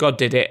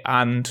did it,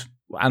 and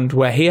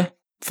we're here.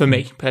 For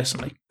me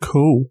personally.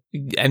 Cool.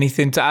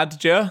 Anything to add,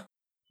 Joe?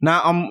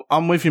 Now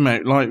I'm with you,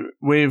 mate. Like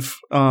with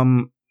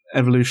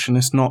evolution,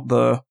 it's not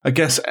I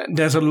guess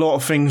there's a lot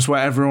of things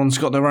where everyone's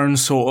got their own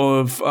sort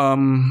of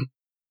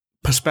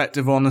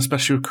perspective on,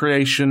 especially with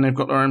creation. They've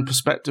got their own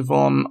perspective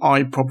on.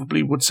 I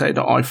probably would say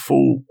that I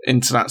fall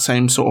into that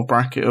same sort of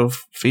bracket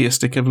of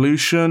theistic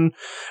evolution,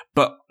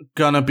 but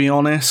gonna be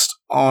honest,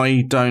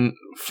 I don't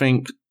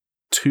think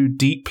too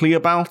deeply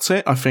about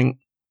it. I think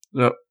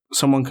that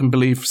someone can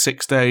believe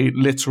 6-day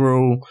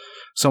literal,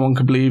 someone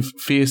can believe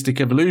theistic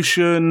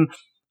evolution.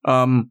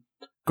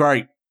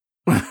 Great.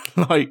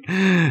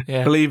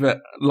 Believe it.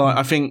 Like,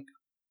 I think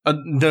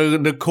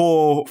the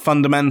core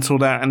fundamental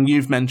there, and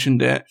you've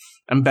mentioned it,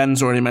 and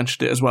Ben's already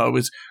mentioned it as well,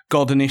 is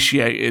God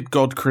initiated,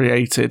 God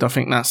created. I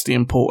think that's the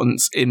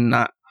importance in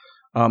that,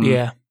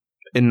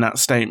 in that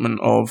statement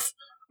of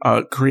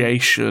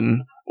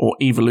creation or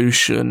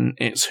evolution.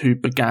 It's who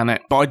began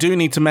it. But I do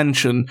need to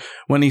mention,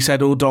 when he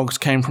said all dogs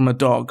came from a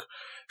dog,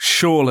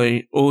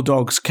 surely all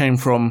dogs came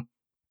from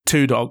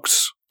two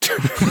dogs.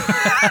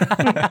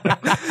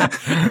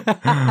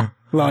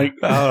 Like,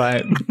 all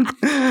right.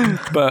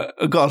 But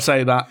I've got to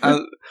say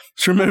that.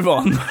 Should we move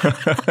on?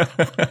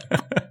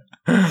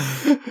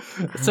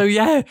 So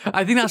yeah,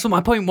 I think that's what my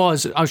point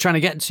was. I was trying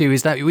to get to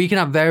is that we can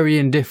have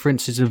varying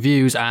differences of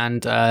views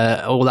and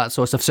all that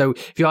sort of stuff. So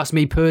if you ask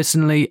me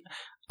personally,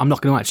 I'm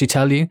not going to actually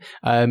tell you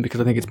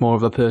because I think it's more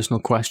of a personal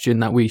question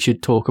that we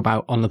should talk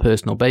about on a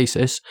personal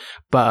basis.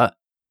 But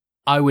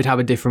I would have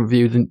a different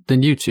view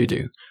than you two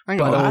do.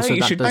 I think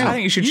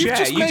you should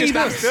share. You just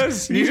asked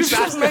us. You just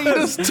asked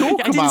us. Talk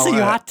about it. I didn't say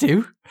you had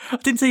to. I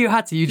didn't say you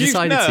had to. You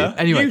decided to.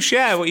 Anyway, you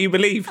share what you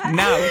believe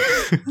now.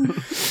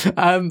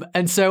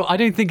 And so I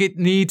don't think it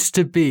needs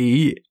to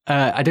be.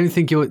 I don't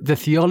think the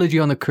theology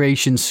on the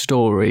creation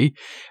story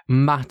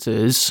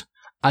matters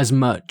as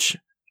much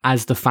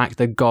as the fact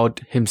that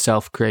God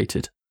himself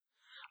created.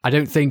 I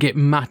don't think it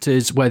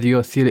matters whether you're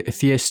a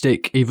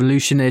theistic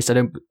evolutionist. I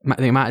don't think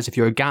it matters if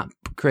you're a gap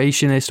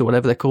creationist or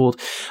whatever they're called.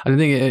 I don't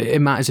think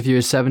it matters if you're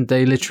a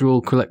 7-day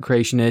literal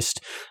creationist.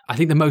 I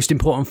think the most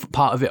important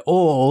part of it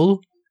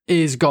all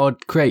is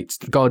God creates.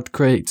 God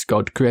creates.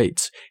 God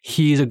creates.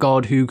 He's a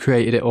God who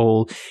created it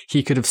all.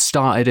 He could have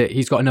started it.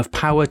 He's got enough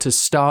power to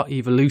start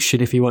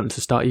evolution if he wanted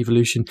to start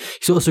evolution.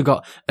 He's also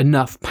got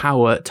enough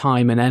power,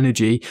 time, and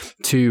energy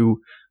to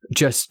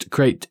just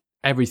create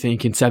everything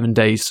in 7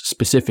 days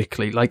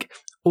specifically. Like,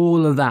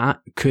 all of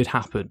that could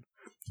happen.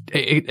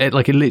 It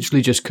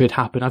literally just could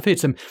happen. I've heard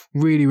some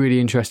really, really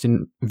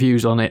interesting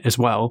views on it as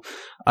well.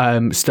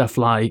 Stuff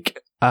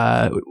like,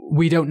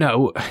 we don't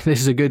know.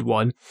 This is a good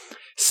one.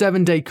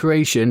 7-day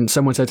creation.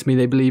 Someone said to me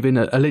they believe in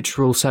a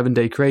literal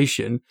 7-day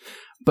creation.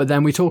 But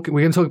then we're going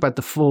to talk about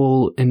the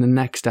fall in the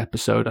next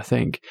episode, I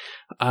think.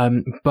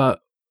 But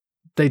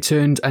they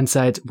turned and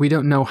said, we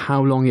don't know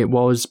how long it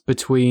was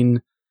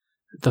between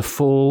the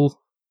fall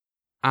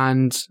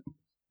and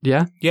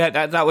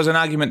that was an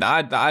argument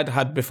that I'd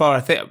had before.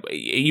 I think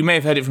you may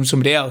have heard it from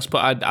somebody else,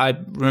 but I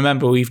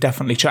remember we've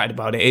definitely chatted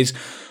about it. Is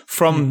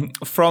from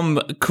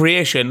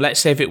creation. Let's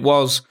say if it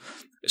was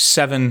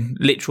 7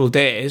 literal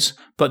days,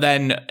 but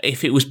then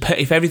if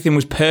everything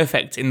was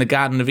perfect in the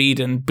Garden of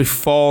Eden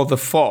before the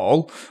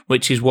fall,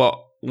 which is what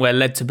we're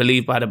led to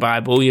believe by the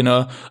Bible,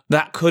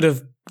 that could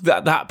have.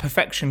 That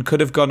perfection could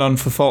have gone on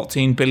for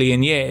 14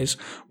 billion years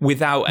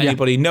without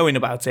anybody knowing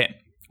about it,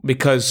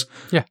 because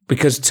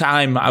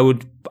time,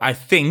 I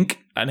think,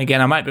 and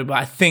again I might be, but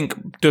I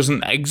think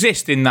doesn't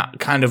exist in that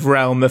kind of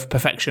realm of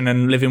perfection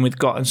and living with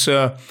God. And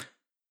so,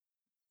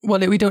 well,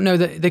 we don't know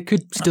that there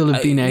could still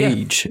have been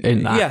age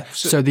in that. Yeah.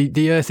 So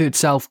the Earth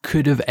itself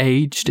could have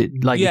aged.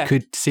 It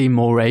could seem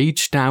more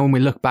aged. Now, when we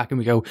look back and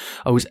we go,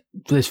 oh,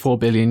 there's 4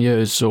 billion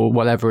years or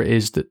whatever it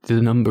is that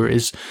the number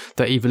is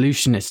that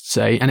evolutionists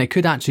say. And it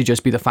could actually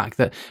just be the fact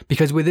that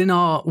because within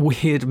our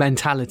weird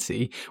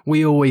mentality,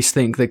 we always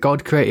think that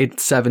God created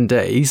 7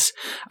 days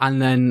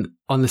and then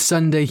on the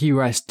Sunday he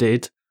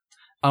rested.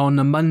 On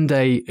the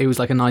Monday, it was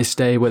like a nice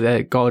day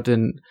where God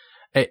and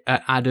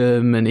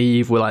Adam and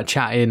Eve were like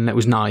chatting. It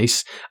was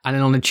nice. And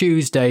then on a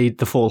Tuesday,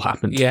 the fall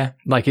happened. Yeah.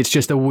 Like it's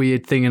just a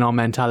weird thing in our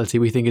mentality.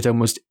 We think it's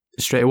almost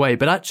straight away.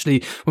 But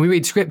actually, when we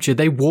read scripture,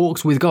 they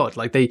walked with God.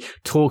 Like they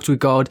talked with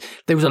God.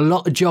 There was a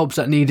lot of jobs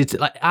that needed to,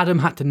 like Adam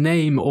had to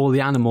name all the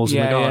animals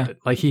in the garden.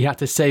 Like he had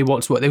to say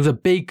what's what. There was a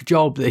big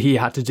job that he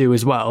had to do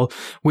as well,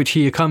 which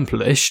he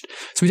accomplished.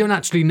 So we don't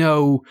actually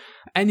know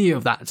any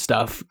of that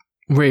stuff.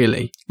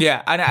 Really,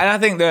 yeah, and I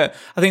think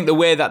the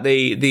way that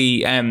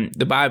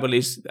the Bible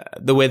is,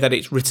 the way that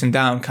it's written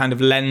down, kind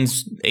of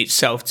lends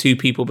itself to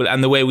people, but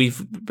and the way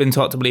we've been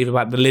taught to believe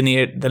about the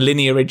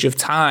lineage of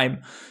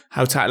time,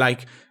 how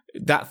like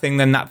that thing,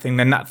 then that thing,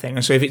 then that thing,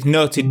 and so if it's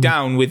noted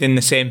down within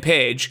the same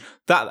page,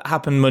 that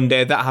happened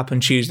Monday, that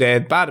happened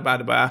Tuesday,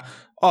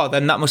 oh,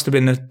 then that must have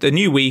been the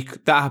new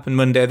week. That happened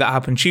Monday, that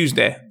happened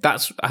Tuesday. I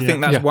think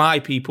that's why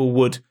people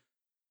would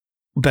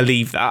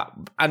believe that,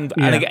 and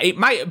again, it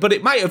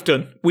might have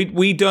done.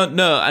 We don't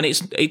know, and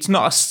it's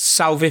not a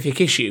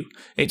salvific issue.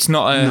 It's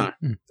not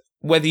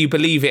whether you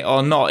believe it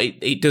or not.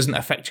 It doesn't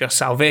affect your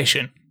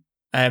salvation,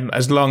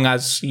 as long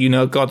as you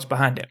know God's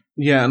behind it.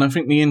 Yeah, and I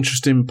think the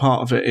interesting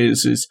part of it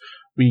is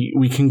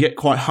we can get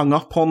quite hung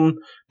up on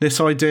this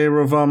idea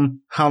of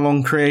how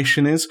long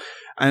creation is,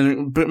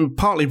 but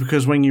partly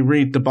because when you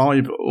read the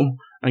Bible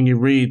and you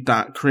read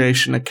that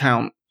creation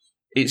account,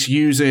 it's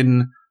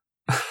using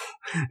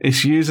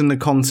the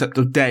concept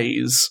of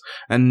days,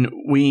 and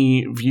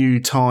we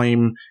view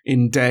time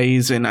in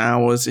days, in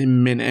hours,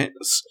 in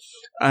minutes,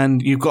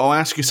 and you've got to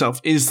ask yourself,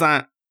 is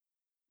that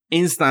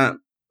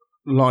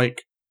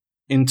like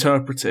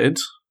interpreted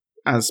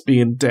as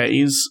being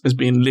days, as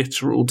being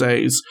literal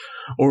days,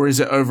 or is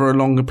it over a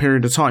longer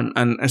period of time?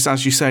 And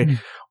as you say,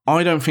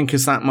 I don't think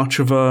it's that much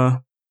of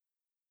a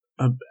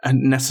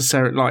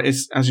necessary, like,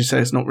 it's, as you say,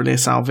 it's not really a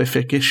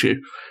salvific issue.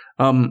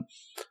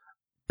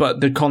 But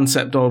the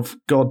concept of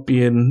God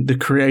being the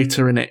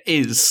creator in it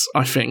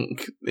I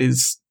think,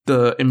 is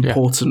the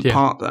important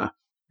part there.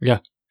 Yeah.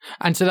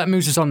 And so that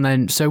moves us on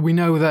then. So we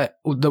know that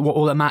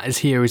all that matters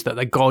here is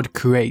that God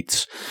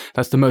creates.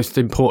 That's the most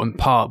important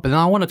part. But then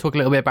I want to talk a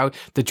little bit about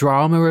the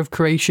drama of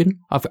creation.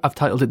 I've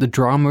titled it The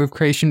Drama of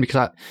Creation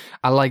because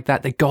I like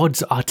that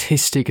God's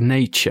artistic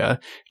nature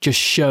just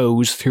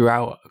shows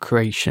throughout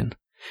creation.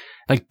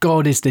 Like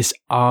God is this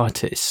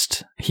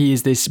artist. He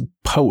is this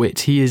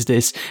poet. He is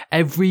this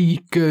every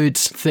good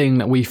thing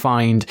that we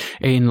find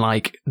in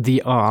like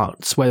the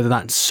arts, whether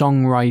that's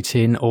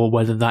songwriting or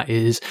whether that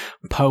is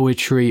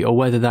poetry or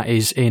whether that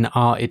is in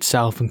art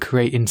itself and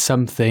creating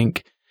something.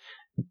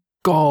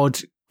 God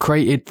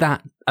created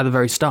that at the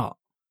very start.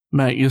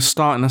 Mate, you're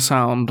starting to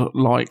sound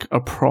like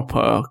a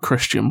proper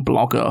Christian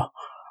blogger.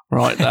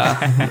 Right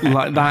there.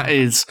 Like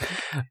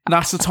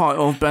that's the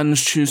title of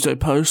Ben's Tuesday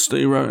post that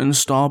he wrote in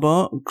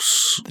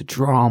Starbucks. The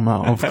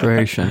drama of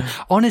creation.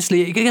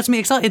 Honestly, it gets me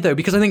excited though,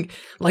 because I think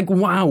like,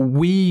 wow,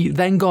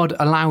 God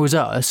allows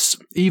us,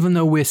 even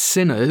though we're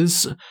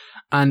sinners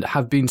and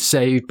have been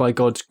saved by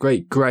God's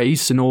great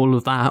grace and all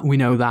of that, we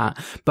know that.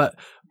 But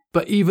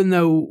even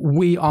though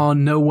we are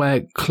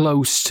nowhere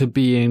close to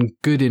being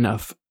good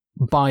enough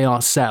by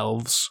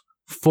ourselves,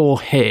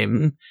 for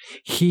him,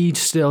 he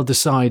still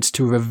decides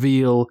to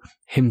reveal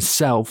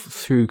himself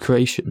through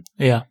creation.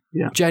 Yeah.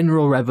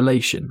 General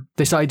revelation.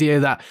 This idea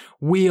that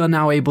we are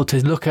now able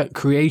to look at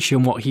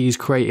creation, what he's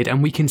created,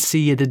 and we can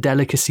see the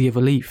delicacy of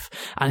a leaf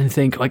and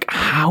think, like,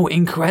 how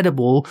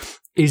incredible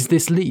is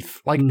this leaf?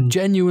 Like,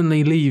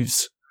 genuinely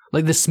leaves.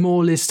 Like the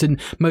smallest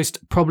and most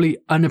probably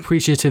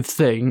unappreciative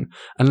thing,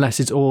 unless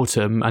it's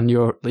autumn and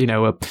you're,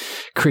 a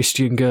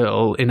Christian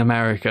girl in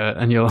America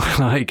and you're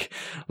like,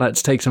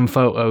 let's take some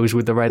photos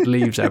with the red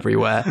leaves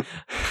everywhere.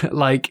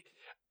 Like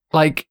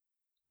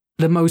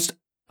the most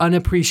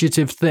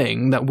unappreciative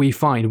thing that we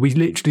find, we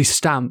literally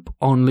stamp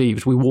on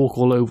leaves. We walk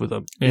all over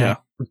them. Yeah.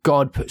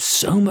 God put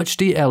so much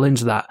detail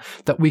into that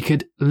we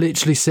could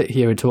literally sit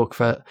here and talk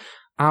for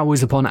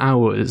hours upon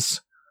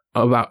hours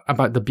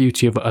about the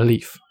beauty of a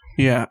leaf.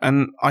 Yeah,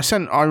 and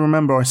I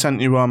remember I sent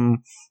you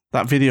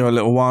that video a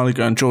little while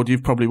ago, and George,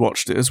 you've probably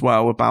watched it as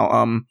well,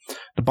 about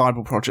the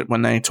Bible Project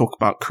when they talk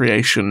about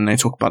creation, they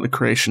talk about the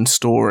creation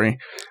story.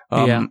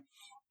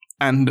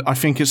 And I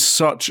think it's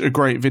such a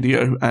great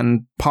video,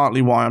 and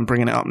partly why I'm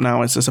bringing it up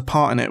now is there's a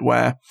part in it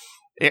where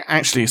it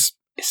actually is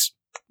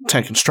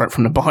taken straight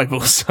from the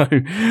Bible. So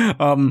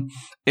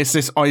it's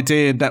this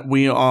idea that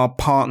we are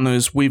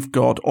partners with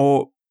God,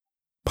 or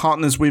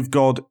partners with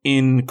God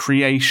in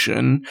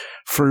creation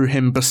through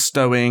him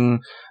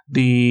bestowing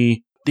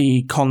the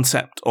the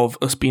concept of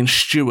us being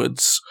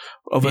stewards,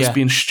 of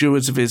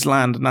his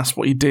land. And that's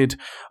what he did.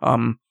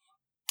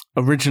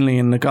 Originally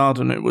in the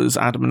garden, it was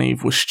Adam and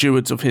Eve were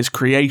stewards of his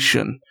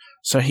creation.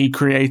 So he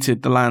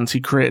created the lands,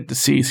 he created the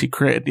seas, he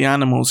created the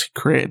animals, he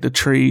created the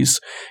trees,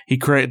 he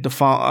created the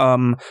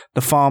farmland,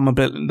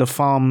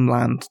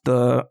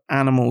 the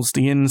animals,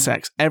 the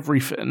insects,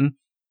 everything,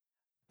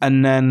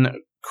 and then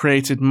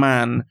created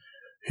man,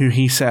 who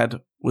he said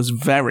was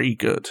very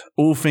good.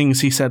 All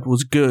things he said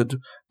was good,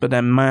 but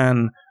then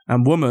man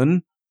and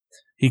woman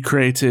he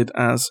created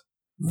as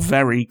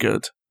very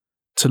good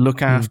to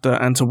look after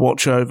and to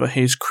watch over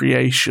his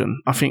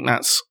creation. I think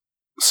that's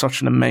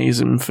such an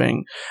amazing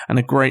thing and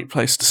a great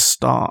place to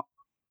start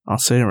our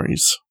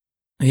series.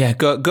 Yeah,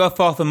 go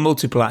forth and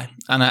multiply.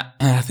 And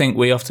I think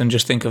we often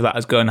just think of that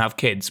as go and have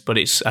kids, but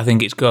I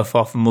think it's go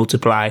forth and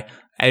multiply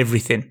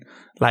everything.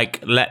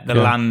 Like, let the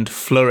land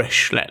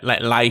flourish,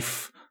 let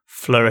life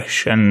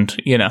flourish, and,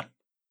 you know.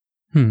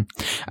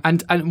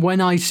 And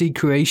when I see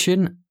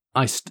creation,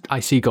 I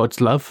see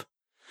God's love.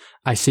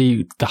 I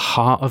see the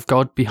heart of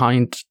God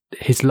behind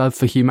his love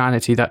for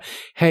humanity, that,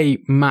 hey,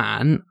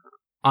 man,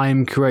 I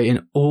am creating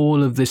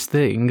all of these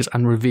things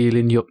and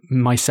revealing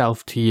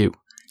myself to you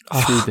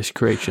through this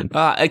creation.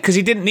 Because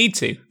he didn't need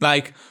to.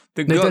 Like,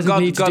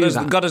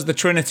 God as the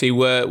Trinity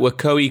were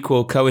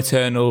co-equal,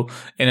 co-eternal,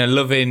 in a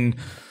loving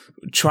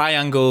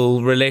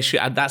triangle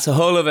relationship. That's a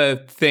whole other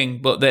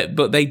thing, but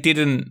they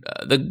didn't.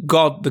 The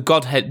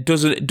Godhead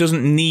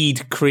doesn't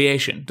need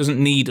creation,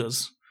 doesn't need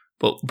us.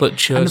 But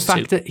chose and the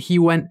fact that he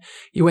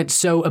went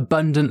so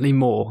abundantly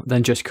more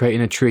than just creating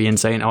a tree and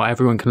saying, "Oh,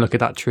 everyone can look at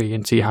that tree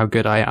and see how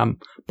good I am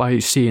by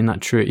seeing that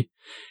tree."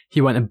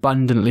 He went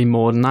abundantly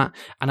more than that,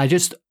 and I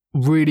just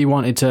really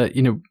wanted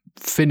to,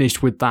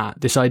 finish with that.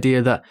 This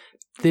idea that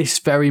this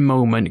very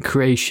moment,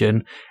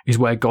 creation, is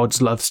where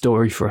God's love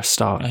story for us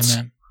starts.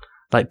 Amen.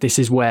 Like, this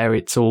is where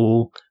it's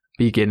all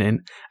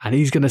beginning, and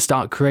He's going to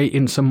start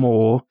creating some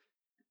more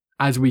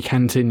as we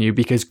continue,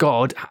 because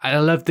God, I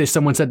love this,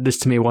 someone said this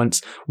to me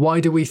once, why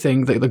do we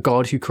think that the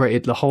God who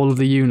created the whole of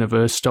the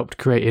universe stopped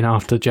creating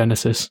after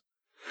Genesis?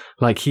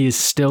 Like, he is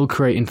still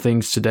creating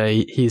things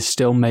today, he is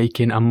still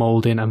making and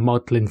moulding and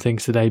modelling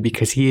things today,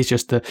 because he is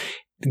just the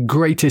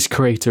greatest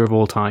creator of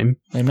all time.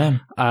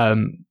 Amen.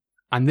 And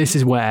this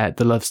is where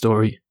the love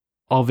story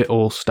of it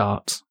all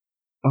starts.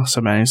 That's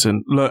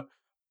amazing. Look,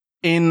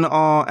 in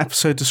our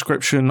episode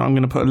description, I'm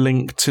going to put a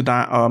link to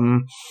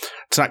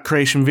that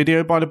creation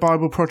video by the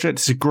Bible Project.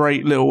 It's a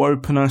great little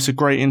opener. It's a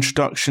great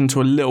introduction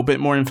to a little bit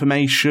more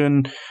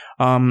information.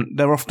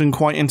 They're often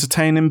quite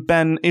entertaining.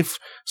 Ben, if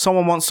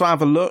someone wants to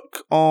have a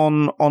look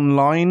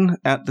online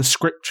at the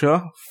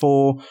scripture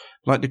for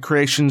like the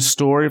creation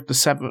story of the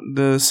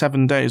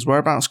 7 days,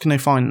 whereabouts can they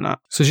find that?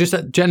 So just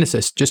at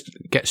Genesis, just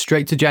get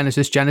straight to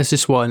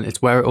Genesis 1.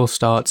 It's where it all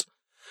starts.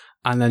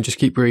 And then just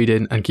keep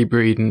reading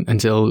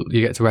until you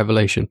get to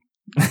Revelation.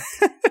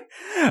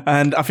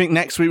 And I think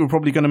next week we're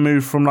probably going to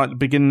move from like the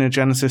beginning of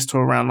Genesis to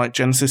around like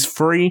Genesis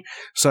 3.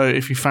 So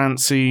if you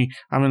fancy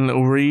having a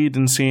little read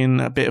and seeing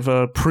a bit of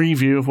a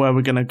preview of where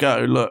we're going to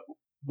go, look,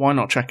 why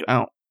not check it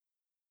out?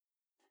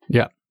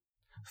 Yeah.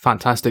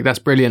 Fantastic. That's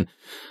brilliant.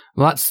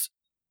 Well, that's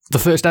the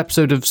first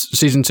episode of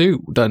season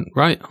 2 done,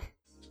 right?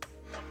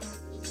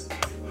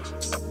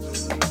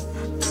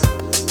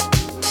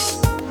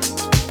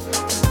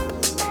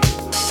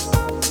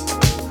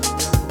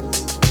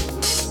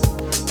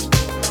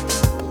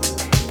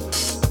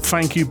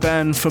 Thank you,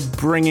 Ben, for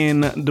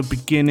bringing the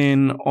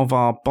beginning of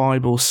our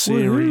Bible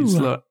series.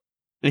 Woo-hoo. Look,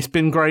 it's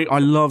been great. I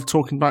love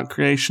talking about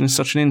creation. It's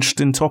such an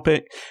interesting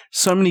topic.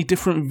 So many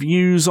different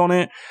views on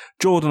it.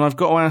 Jordan, I've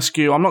got to ask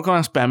you. I'm not going to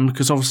ask Ben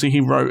because obviously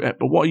he wrote it,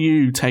 but what are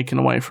you taking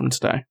away from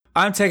today?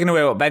 I'm taking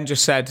away what Ben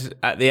just said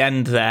at the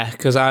end there,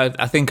 because I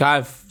think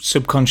I've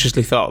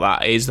subconsciously thought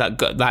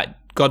that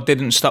God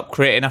didn't stop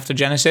creating after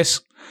Genesis.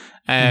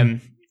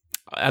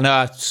 I know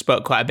I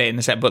spoke quite a bit in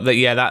the set, but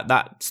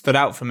that stood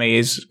out for me,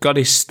 is God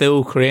is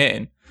still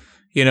creating,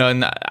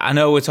 and I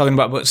know we're talking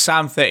about, but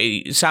Psalm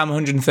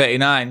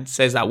 139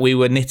 says that we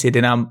were knitted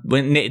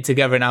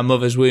together in our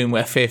mother's womb,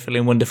 we're fearfully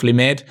and wonderfully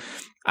made.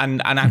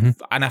 And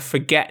I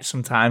forget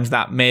sometimes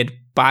that made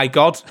by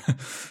God.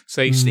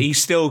 So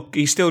he's still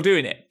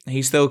doing it.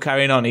 He's still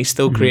carrying on. He's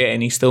still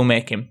creating. He's still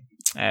making,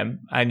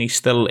 and he's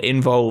still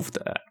involved.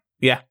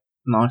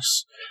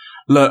 Nice.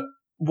 Look,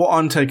 what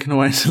I'm taking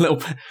away is a little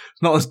bit,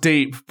 not as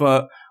deep,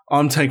 but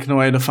I'm taking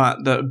away the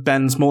fact that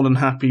Ben's more than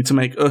happy to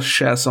make us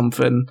share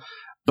something,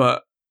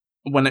 but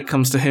when it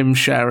comes to him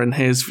sharing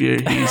his view,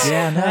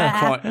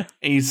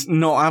 he's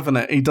not having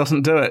it. He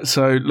doesn't do it.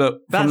 So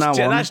look, from now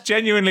on, that's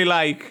genuinely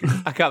like,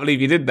 I can't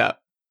believe you did that.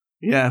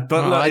 Yeah,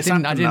 but look, I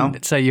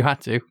didn't say you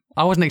had to.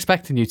 I wasn't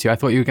expecting you to. I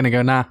thought you were going to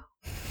go nah.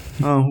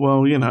 Oh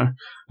well,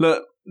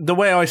 look, the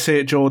way I see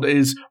it, Jord,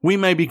 is we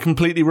may be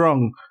completely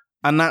wrong.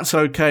 And that's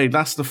okay.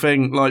 That's the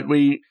thing. Like,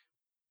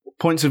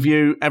 points of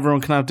view,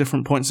 everyone can have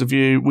different points of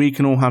view. We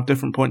can all have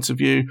different points of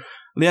view. At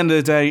the end of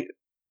the day,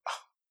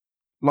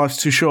 life's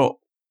too short.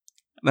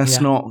 Let's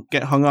not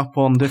get hung up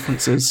on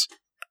differences.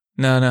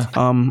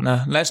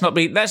 No. Let's not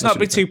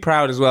be too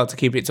proud as well to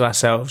keep it to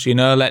ourselves.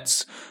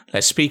 Let's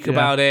speak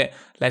about it.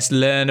 Let's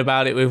learn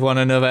about it with one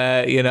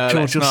another.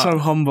 George, you're so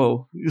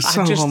humble. You're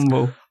so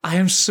humble. I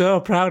am so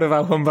proud of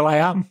how humble I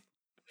am.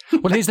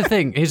 Well, here's the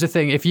thing.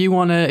 If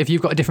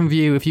you've got a different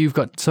view, if you've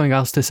got something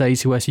else to say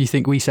to us, you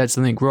think we said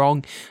something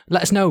wrong,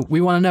 let us know. We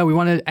want to know. We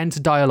want to enter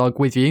dialogue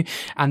with you.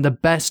 And the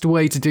best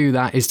way to do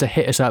that is to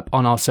hit us up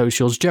on our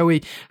socials.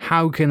 Joey,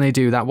 how can they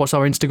do that? What's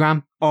our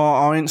Instagram?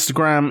 Our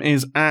Instagram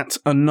is at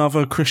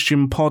Another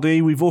Christian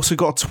Poddy. We've also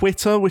got a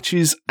Twitter, which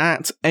is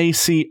at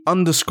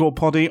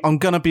AC_poddy. I'm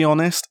going to be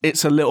honest,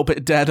 it's a little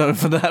bit dead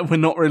over there. We're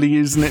not really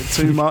using it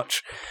too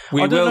much.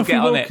 We will get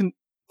on it.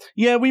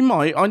 Yeah, we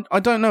might. I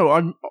don't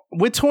know.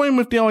 We're toying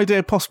with the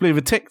idea possibly of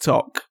a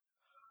TikTok.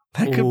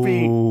 There could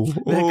be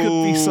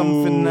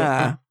something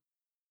there.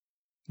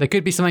 There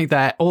could be something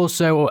there.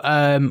 Also,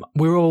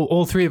 we're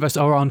all three of us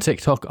are on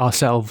TikTok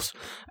ourselves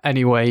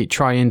anyway,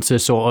 trying to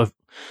sort of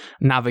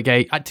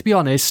navigate. To be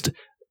honest,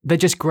 they're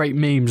just great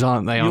memes,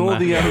 aren't they? You're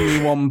the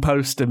only one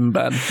posting,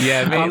 Ben.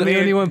 Yeah, I'm the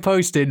only one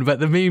posting, but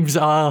the memes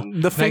are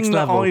the thing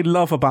that I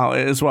love about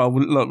it as well.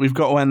 Look, we've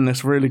got to end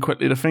this really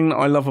quickly. The thing that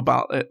I love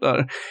about it,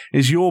 though,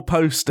 is you're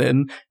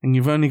posting and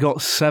you've only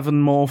got 7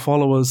 more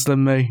followers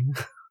than me.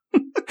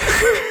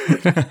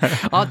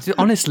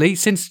 Honestly,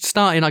 since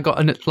starting, I got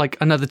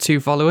another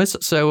 2 followers.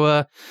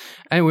 So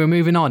anyway, we're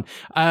moving on.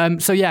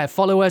 So yeah,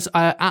 follow us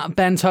at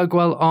Ben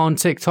Tugwell on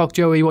TikTok.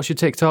 Joey, what's your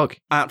TikTok?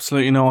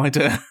 Absolutely no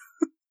idea.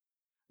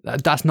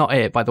 That's not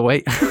it, by the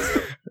way.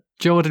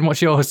 Jordan,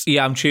 what's yours?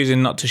 Yeah, I'm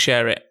choosing not to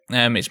share it.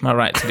 It's my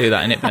right to do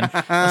that, innit, Ben?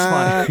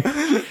 That's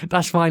fine.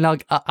 That's fine. I'll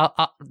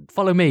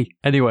follow me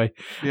anyway.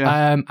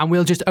 Yeah. And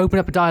we'll just open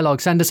up a dialogue.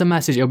 Send us a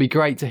message. It'll be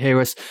great to hear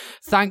us.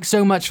 Thanks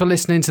so much for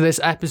listening to this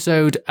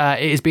episode.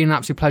 It has been an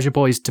absolute pleasure,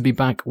 boys, to be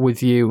back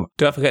with you.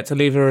 Don't forget to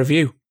leave a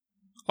review.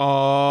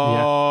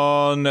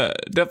 Don't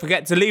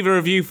forget to leave a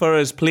review for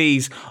us,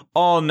 please,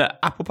 on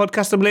Apple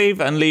Podcast, I believe,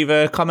 and leave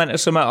a comment or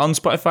something on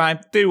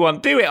Spotify.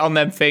 Do it on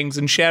them things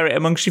and share it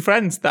amongst your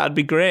friends. That'd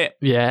be great.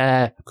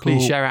 Yeah,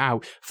 please share it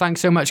out.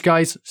 Thanks so much,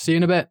 guys. See you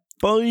in a bit.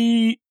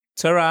 Bye.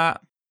 Ta-ra.